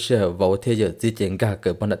đâu lúc xưa vợ thế giờ gì chuyện cả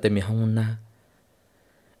cỡ bọn đã tên mình không na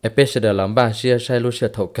em biết sẽ làm ba xia sai lúc xưa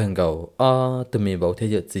thầu càng gầu từ mình bảo thế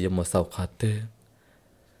giờ gì một sầu khát tư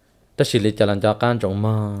ta chỉ lấy cho làm cho can trồng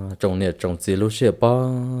mà trồng nè trồng gì lúc xưa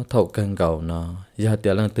bao thầu càng gầu nó giờ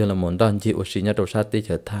tiền lần tư là muốn đòn gì ở xí nhà đầu sát tê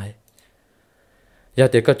trở thai giờ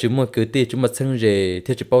tiền có chỉ một cứ tê chỉ một sinh rể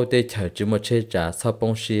thế chỉ bao tê chờ chỉ một chế trả sau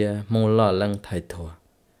bông xia mong lo lắng thay thua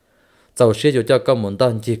giàu xia dù cho con muốn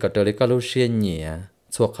đòn gì có trở lại có lúc xia nhẹ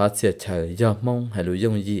xua khá xia chờ giờ mong hay lũ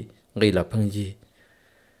dùng gì gây là phân gì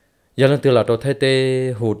giờ lần từ là tôi thấy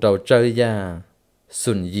tê hồ trầu chơi ra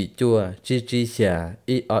sùn dị chua chi xà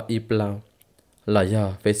i blau là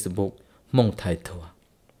do Facebook mong thay thua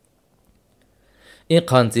ít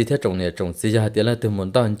còn gì theo trồng này trồng gì ra thì là từ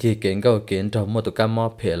muốn đòn chi kiến câu kiến trong một tụ cam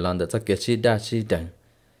mò phê lần để cho cái chi đa chi đẳng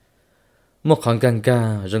một khoảng căng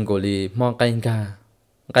ca rừng gỗ lì mò canh ca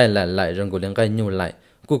cái lại rừng gỗ liền cái nhu lại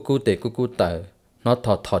cu tờ nó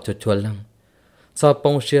thọ chua lăng sau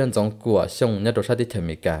bông xuyên giống của sông nhất đồ sát đi thèm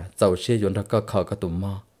mì cả dầu xuyên dùng ra có khó có tụ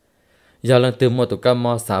mò giờ lần từ một tụ cam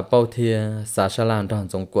mò xả bao thia xả sa lan đòn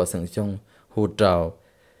giống của sừng sông hù trầu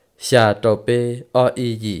xà trầu bê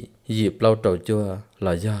dị bao trầu chua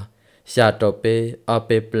là do xà trầu bê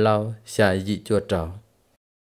bê bao xà dị chua trầu